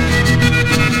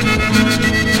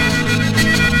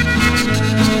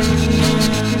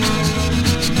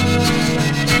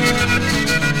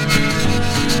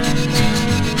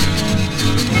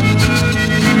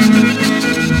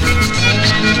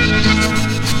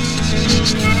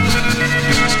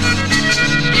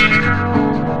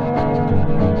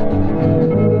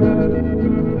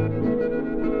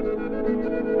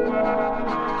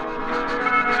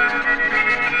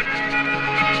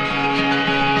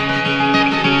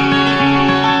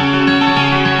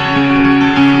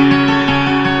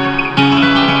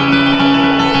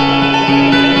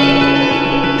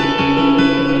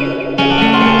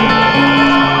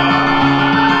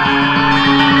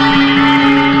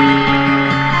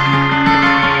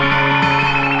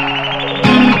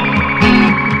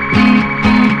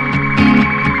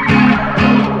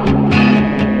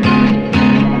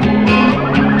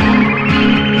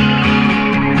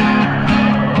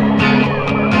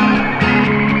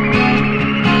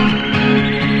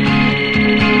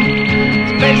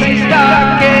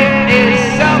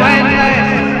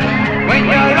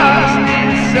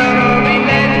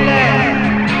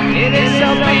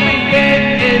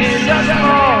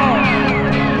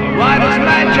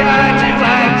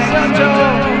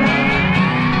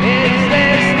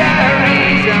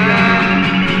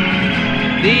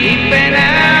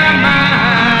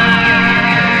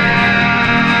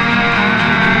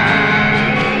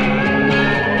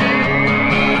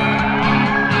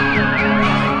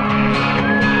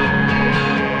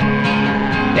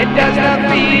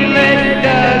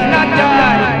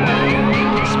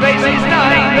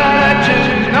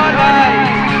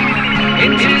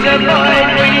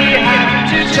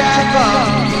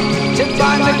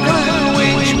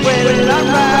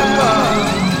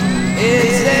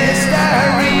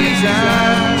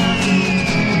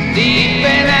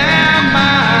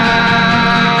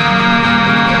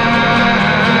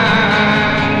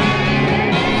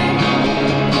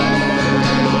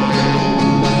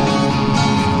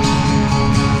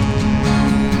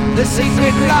The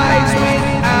secret lies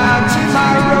without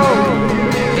tomorrow.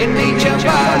 In each of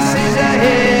us is a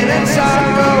hidden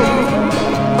sorrow.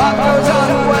 What goes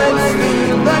onwards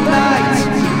through the night,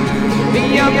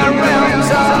 beyond the realms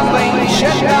of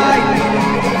ancient night.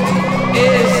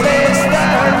 Is this the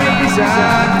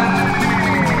reason?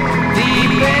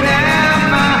 Deep in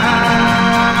our mind.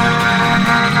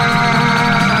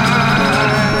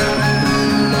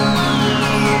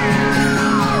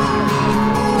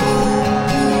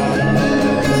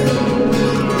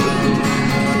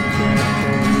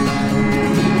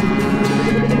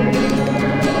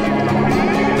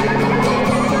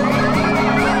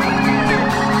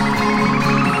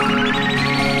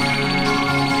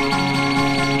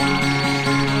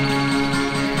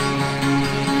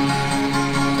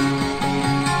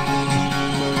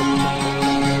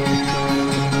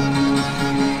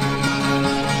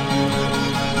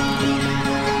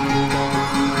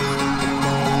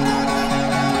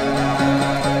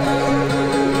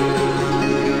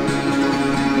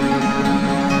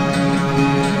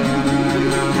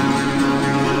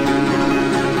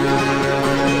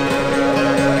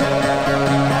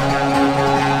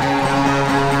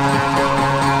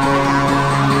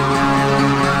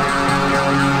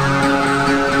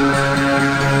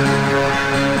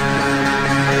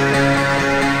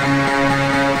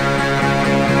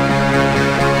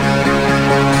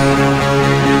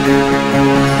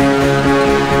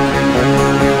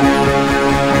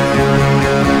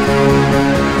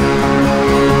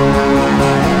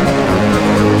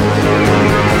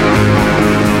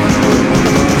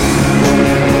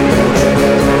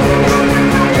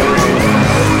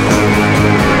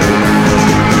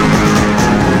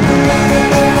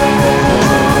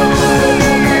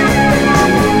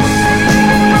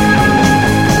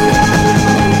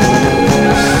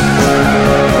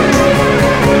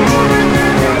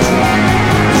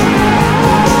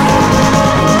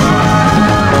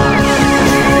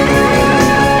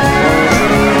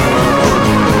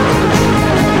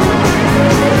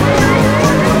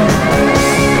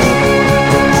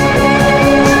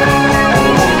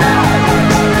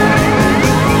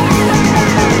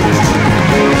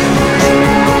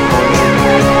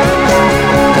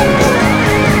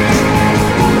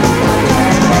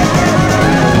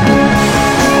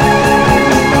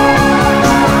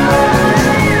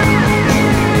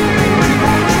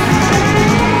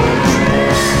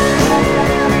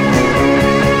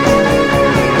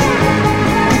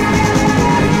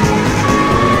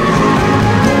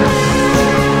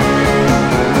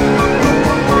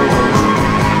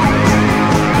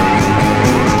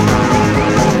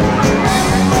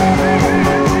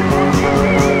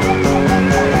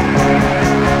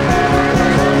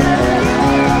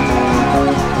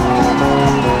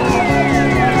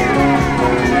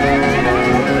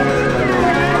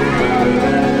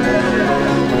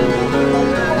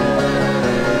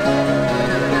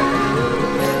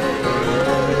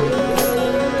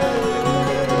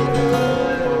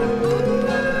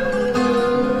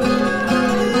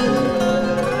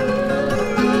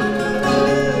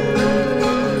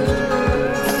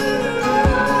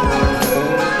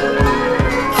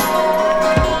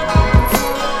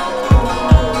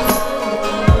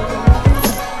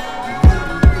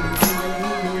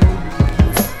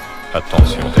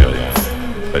 Attention terrien,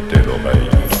 prêtez l'oreille.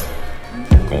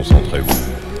 Concentrez-vous,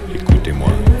 écoutez-moi.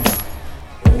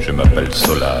 Je m'appelle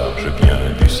Solar, je viens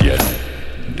du ciel,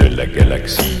 de la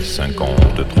galaxie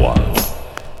 53.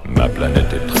 Ma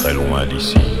planète est très loin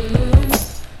d'ici,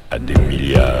 à des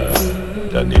milliards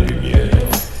d'années-lumière.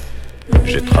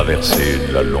 J'ai traversé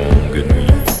la longue nuit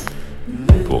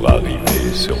pour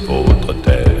arriver sur votre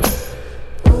terre.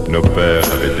 Nos pères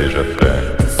avaient déjà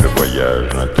fait le voyage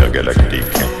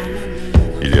intergalactique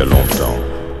il y a longtemps,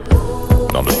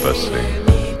 dans le passé,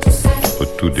 au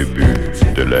tout début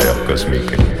de l'ère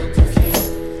cosmique.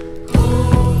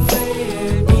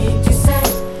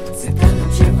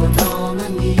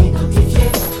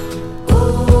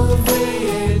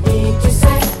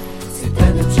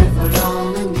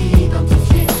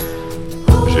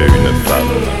 J'ai une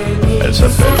femme, elle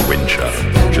s'appelle Wincha.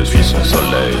 Je suis son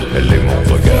soleil, elle est mon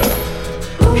regard.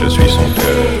 Je suis son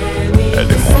cœur,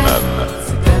 elle est mon âme,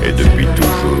 et depuis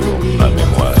toujours ma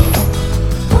mémoire.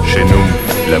 Chez nous,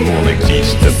 l'amour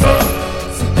n'existe pas,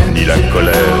 ni la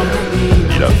colère,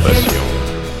 ni la passion.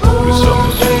 Nous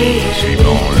sommes unis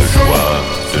suivant le choix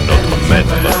de notre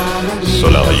maître,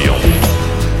 Solarion.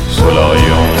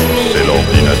 Solarion, c'est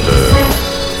l'ordinateur,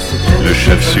 le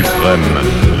chef suprême,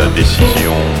 la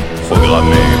décision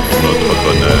programmée pour notre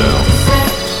bonheur,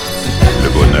 le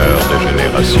bonheur des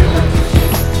générations.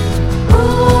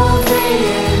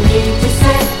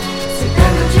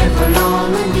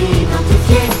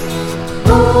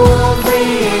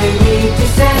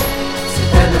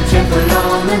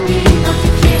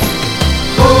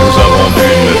 Nous avons dû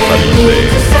neutraliser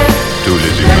tous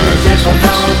les humains qui sont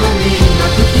ici.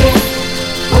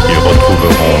 Ils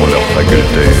retrouveront leurs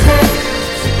facultés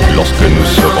lorsque nous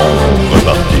serons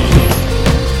repartis.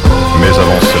 Mais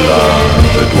avant cela,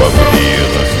 je dois vous dire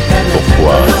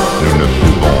pourquoi nous ne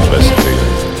pouvons rester,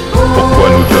 pourquoi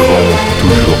nous devons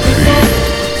toujours fuir,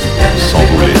 sans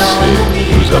vous laisser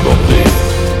nous aborder.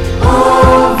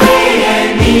 Oh,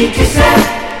 VMI, tu sais,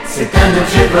 c'est un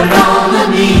objet volant non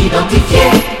identifié.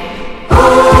 Oh,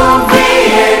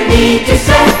 VMI, tu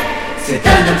sais, c'est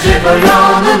un objet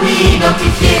volant non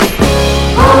identifié.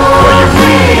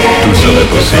 Voyez-vous, tout serait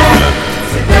possible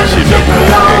s'il ne vous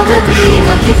manquait quelque chose.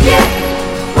 Un élément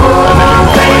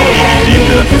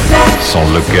indivisible sans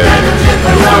lequel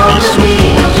nos deux vies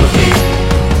s'opposent.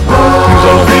 Nous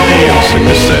allons vous dire ce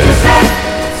que c'est.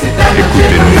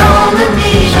 Écoutez-nous,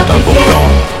 c'est important.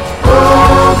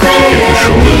 C'est quelque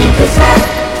chose.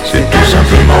 C'est tout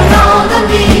simplement.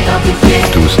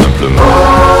 Tout simplement.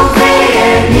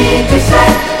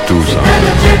 Tout simplement.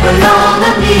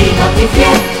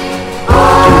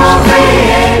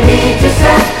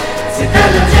 C'est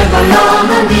un objet volant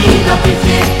non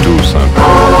identifié. Tout simplement.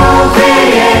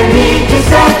 OVNI, tu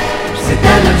sais, c'est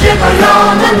un objet volant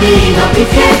non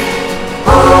identifié.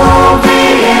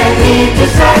 OVNI, tu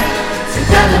sais,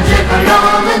 c'est un objet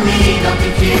volant non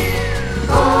identifié.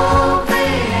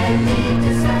 OVNI,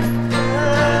 tu sais.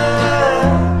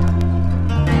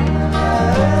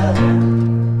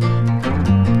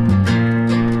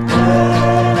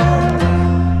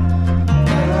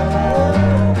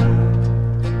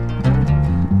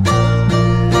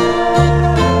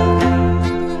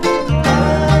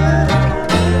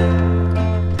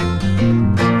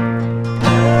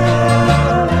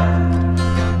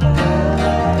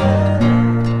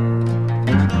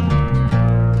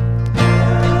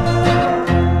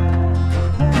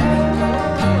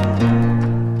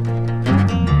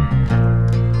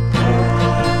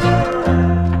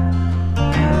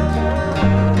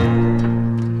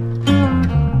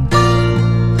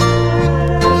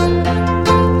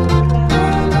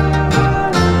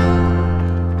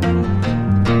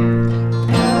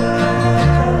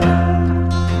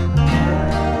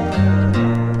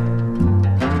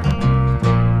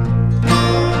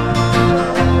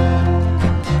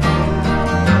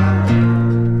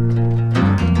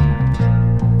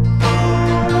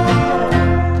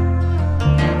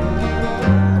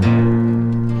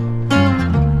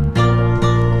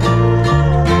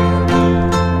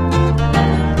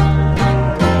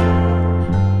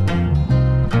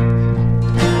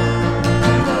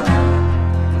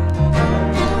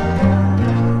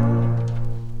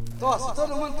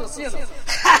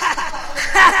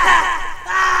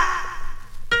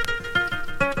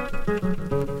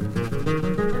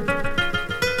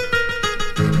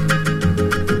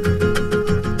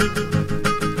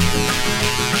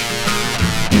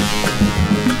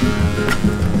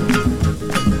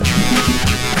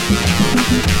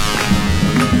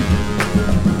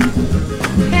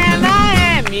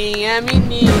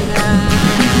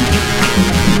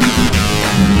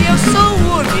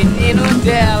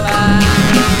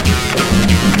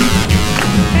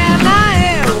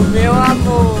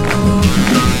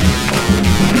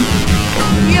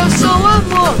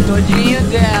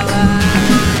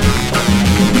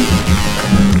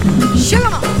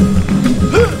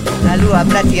 lua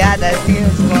prateada se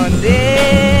escondeu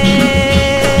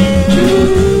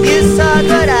e o sol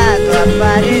dourado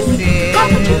apareceu.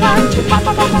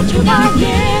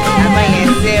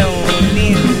 Amanheceu um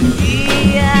lindo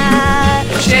dia,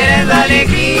 cheirando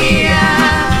alegria,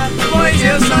 pois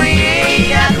eu sonhei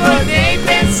e acordei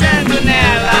pensando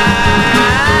nela.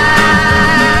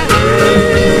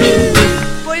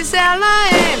 Pois ela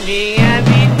é minha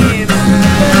menina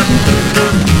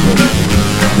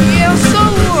e eu sou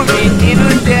o menino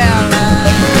dela.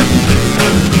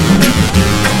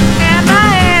 Ela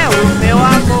é o meu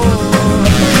amor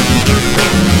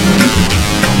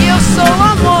e eu sou o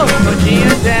amor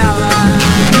todinho dela.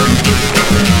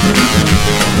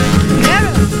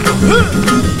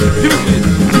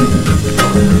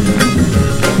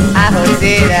 A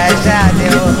roseira já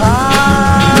deu rosa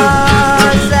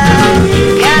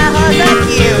e a rosa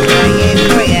que eu ganhei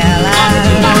foi ela.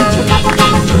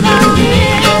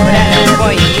 Agora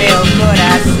põe meu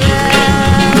coração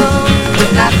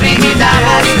na frente da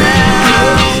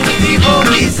razão e vou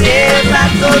dizer pra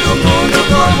todo mundo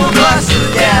como gosto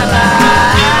dela.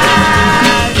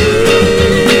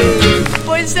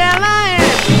 Pois ela é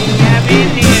minha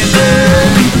menina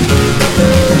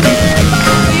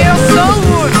e eu sou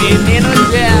o menino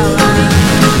dela.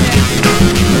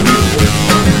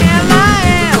 Ela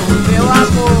é o meu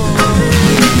amor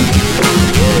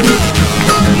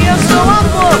e eu sou o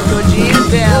amor todinho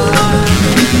dela.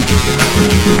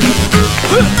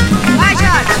 Vai,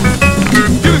 Jorge!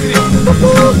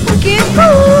 Que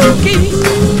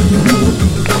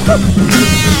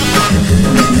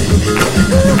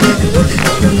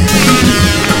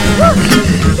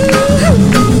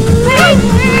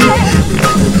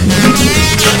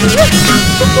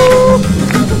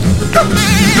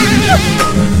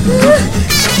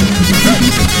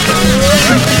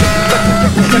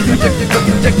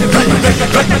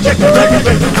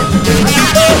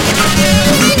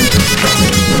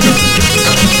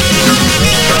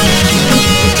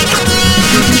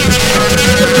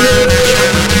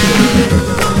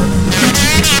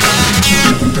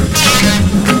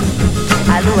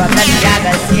a lua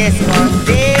prateada se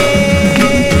escondeu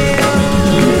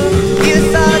e o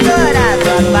sol dourado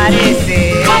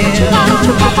apareceu.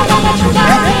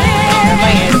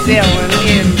 Amanheceu um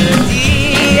lindo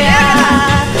dia,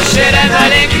 cheirando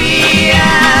alegria,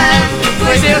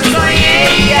 pois eu sonhei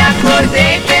e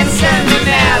acordei pensando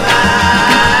nela.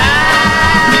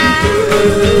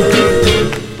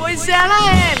 Pois ela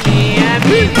é minha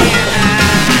menina,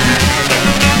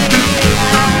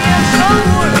 eu sou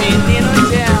o menino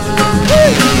dela.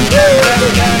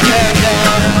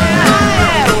 Ela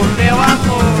é o meu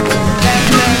amor,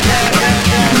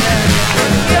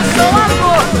 eu sou o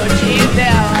amor todinho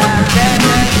dela.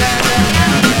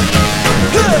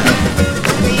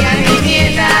 Minha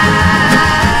menina,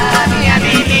 minha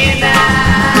menina.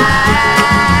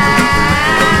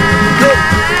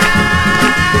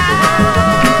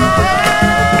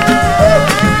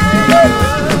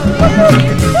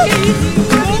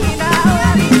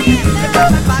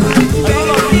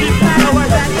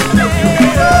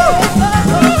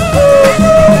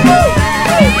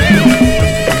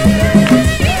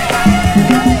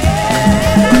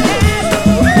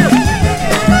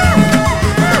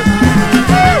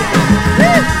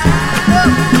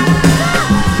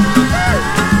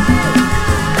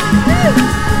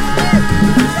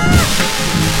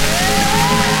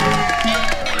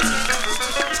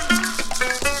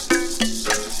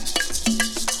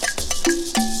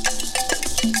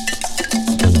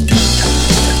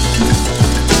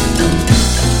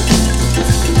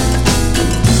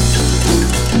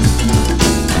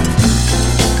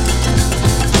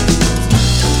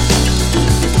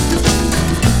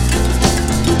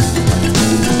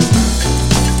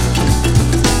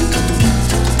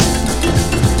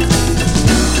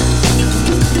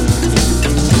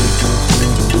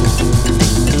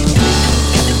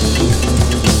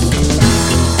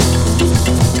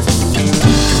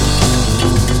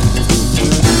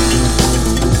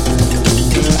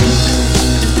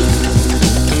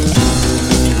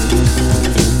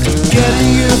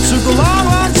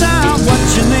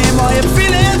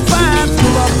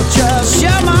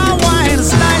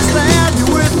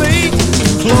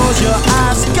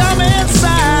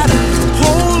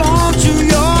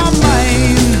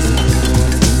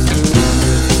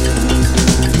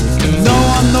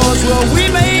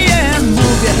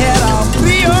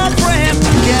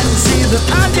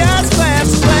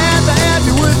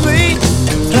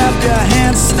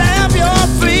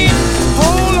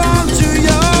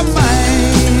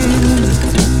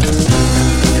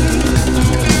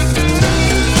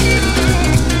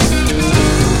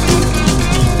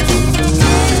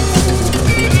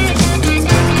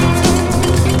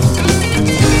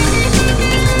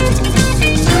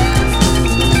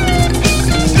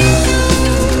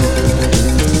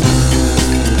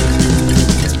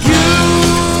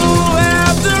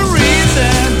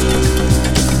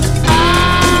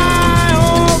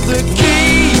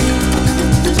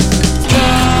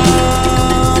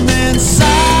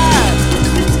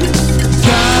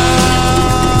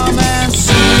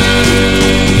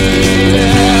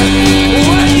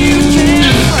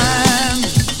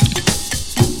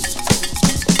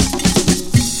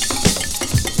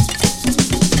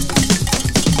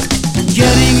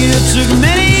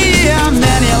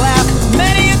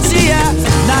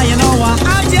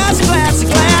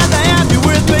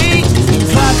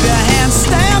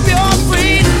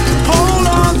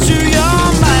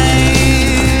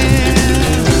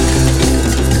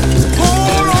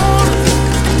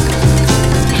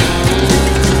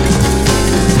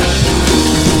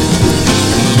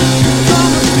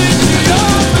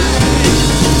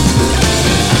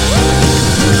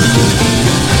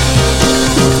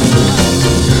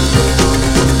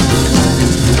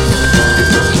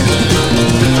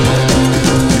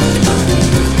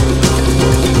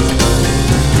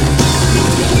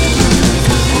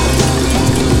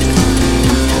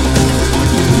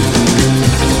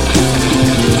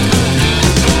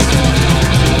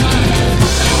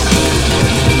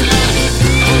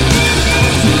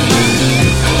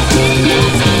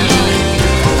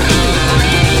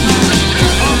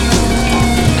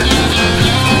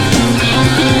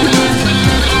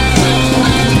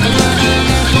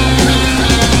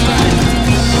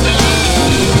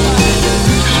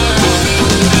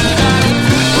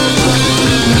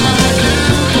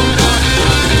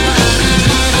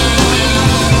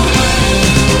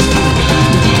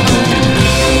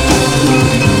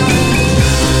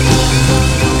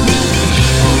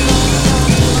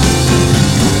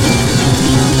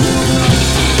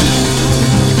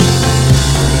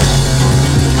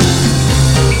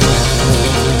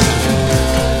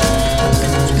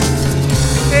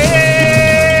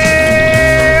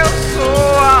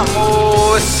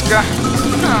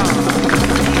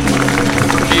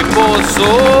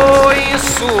 pousou em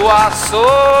sua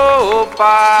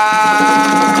sopa.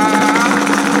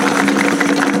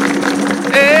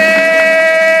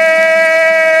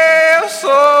 Eu sou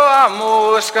a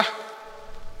mosca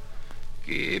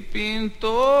que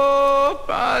pintou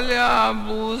pra lhe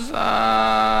abusar.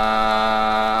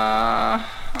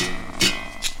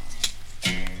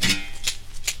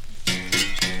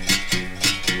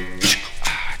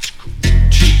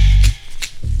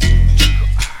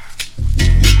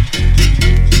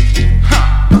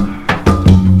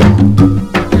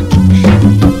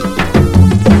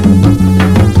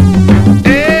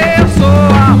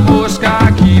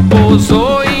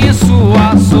 Pousou em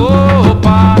sua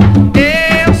sopa.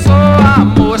 Eu sou a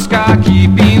mosca que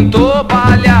pintou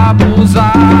pra lhe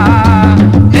abusar.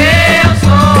 Eu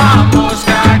sou a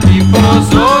mosca que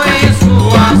pousou em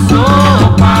sua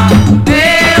sopa.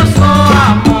 Eu sou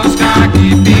a mosca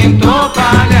que pintou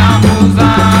pra lhe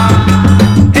abusar.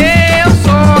 Eu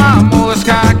sou a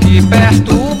mosca que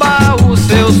perturba o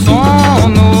seu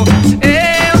sono.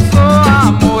 Eu sou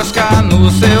a mosca no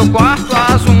seu quarto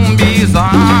a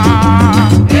zumbizar.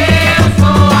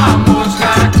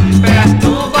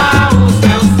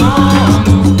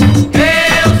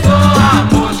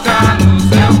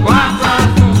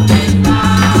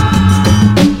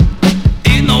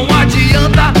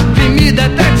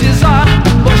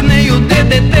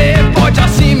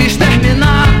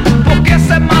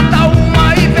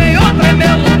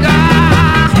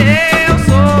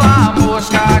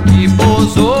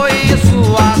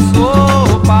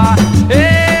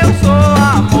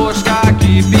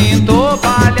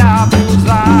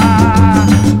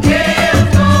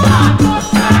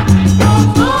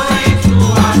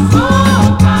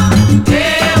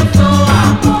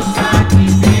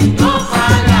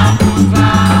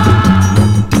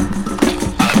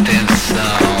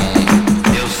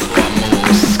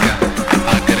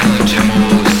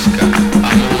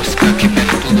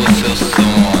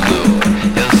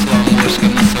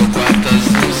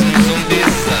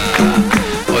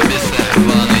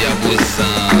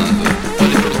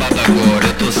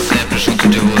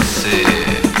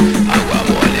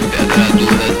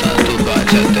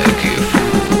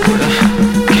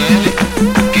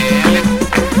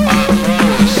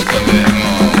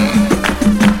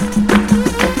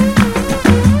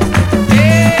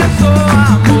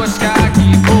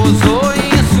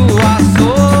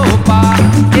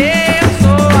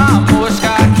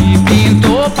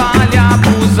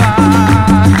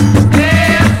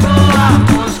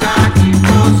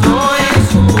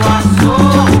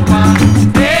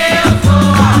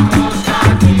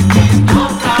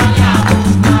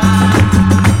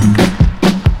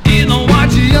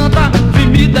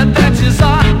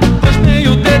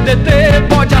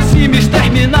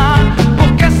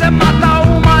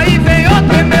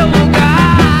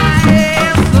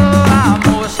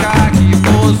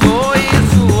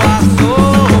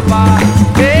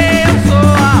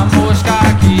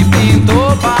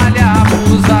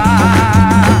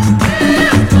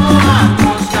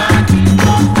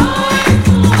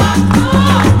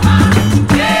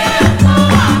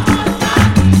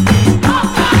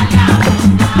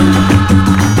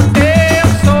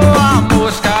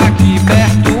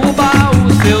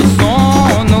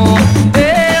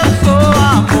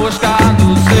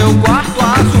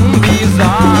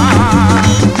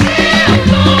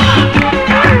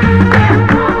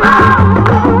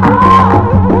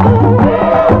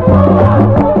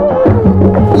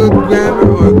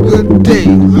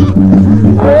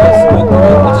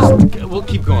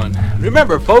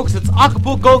 Remember, folks, it's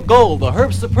Acapulco Gold, the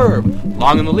herb superb,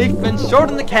 long in the leaf and short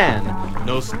in the can.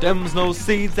 No stems, no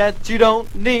seeds that you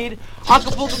don't need.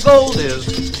 Acapulco Gold is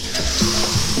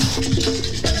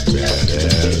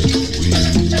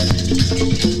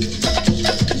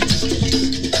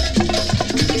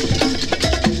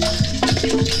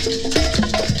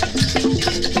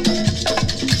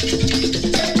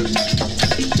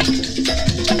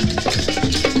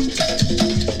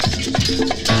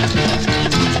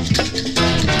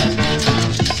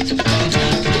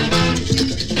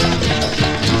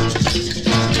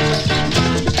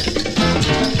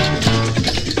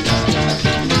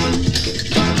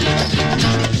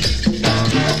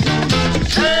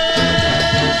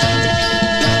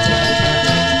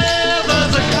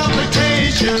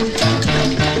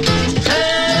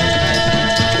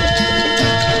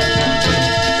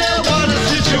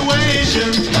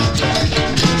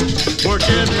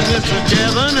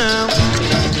together now.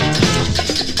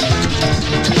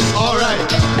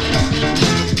 Alright,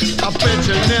 I bet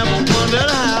you never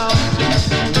wondered how.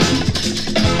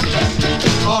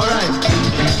 Alright.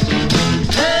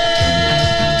 Hey,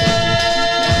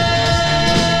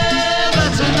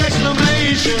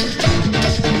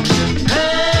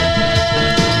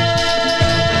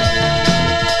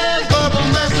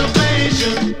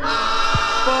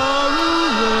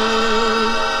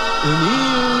 in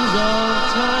years of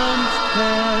times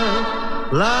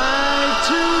past, like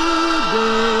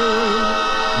today,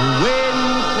 you're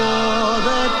waiting for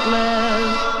that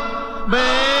glass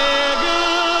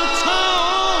beggar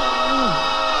tone.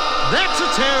 That's a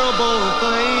terrible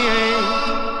thing.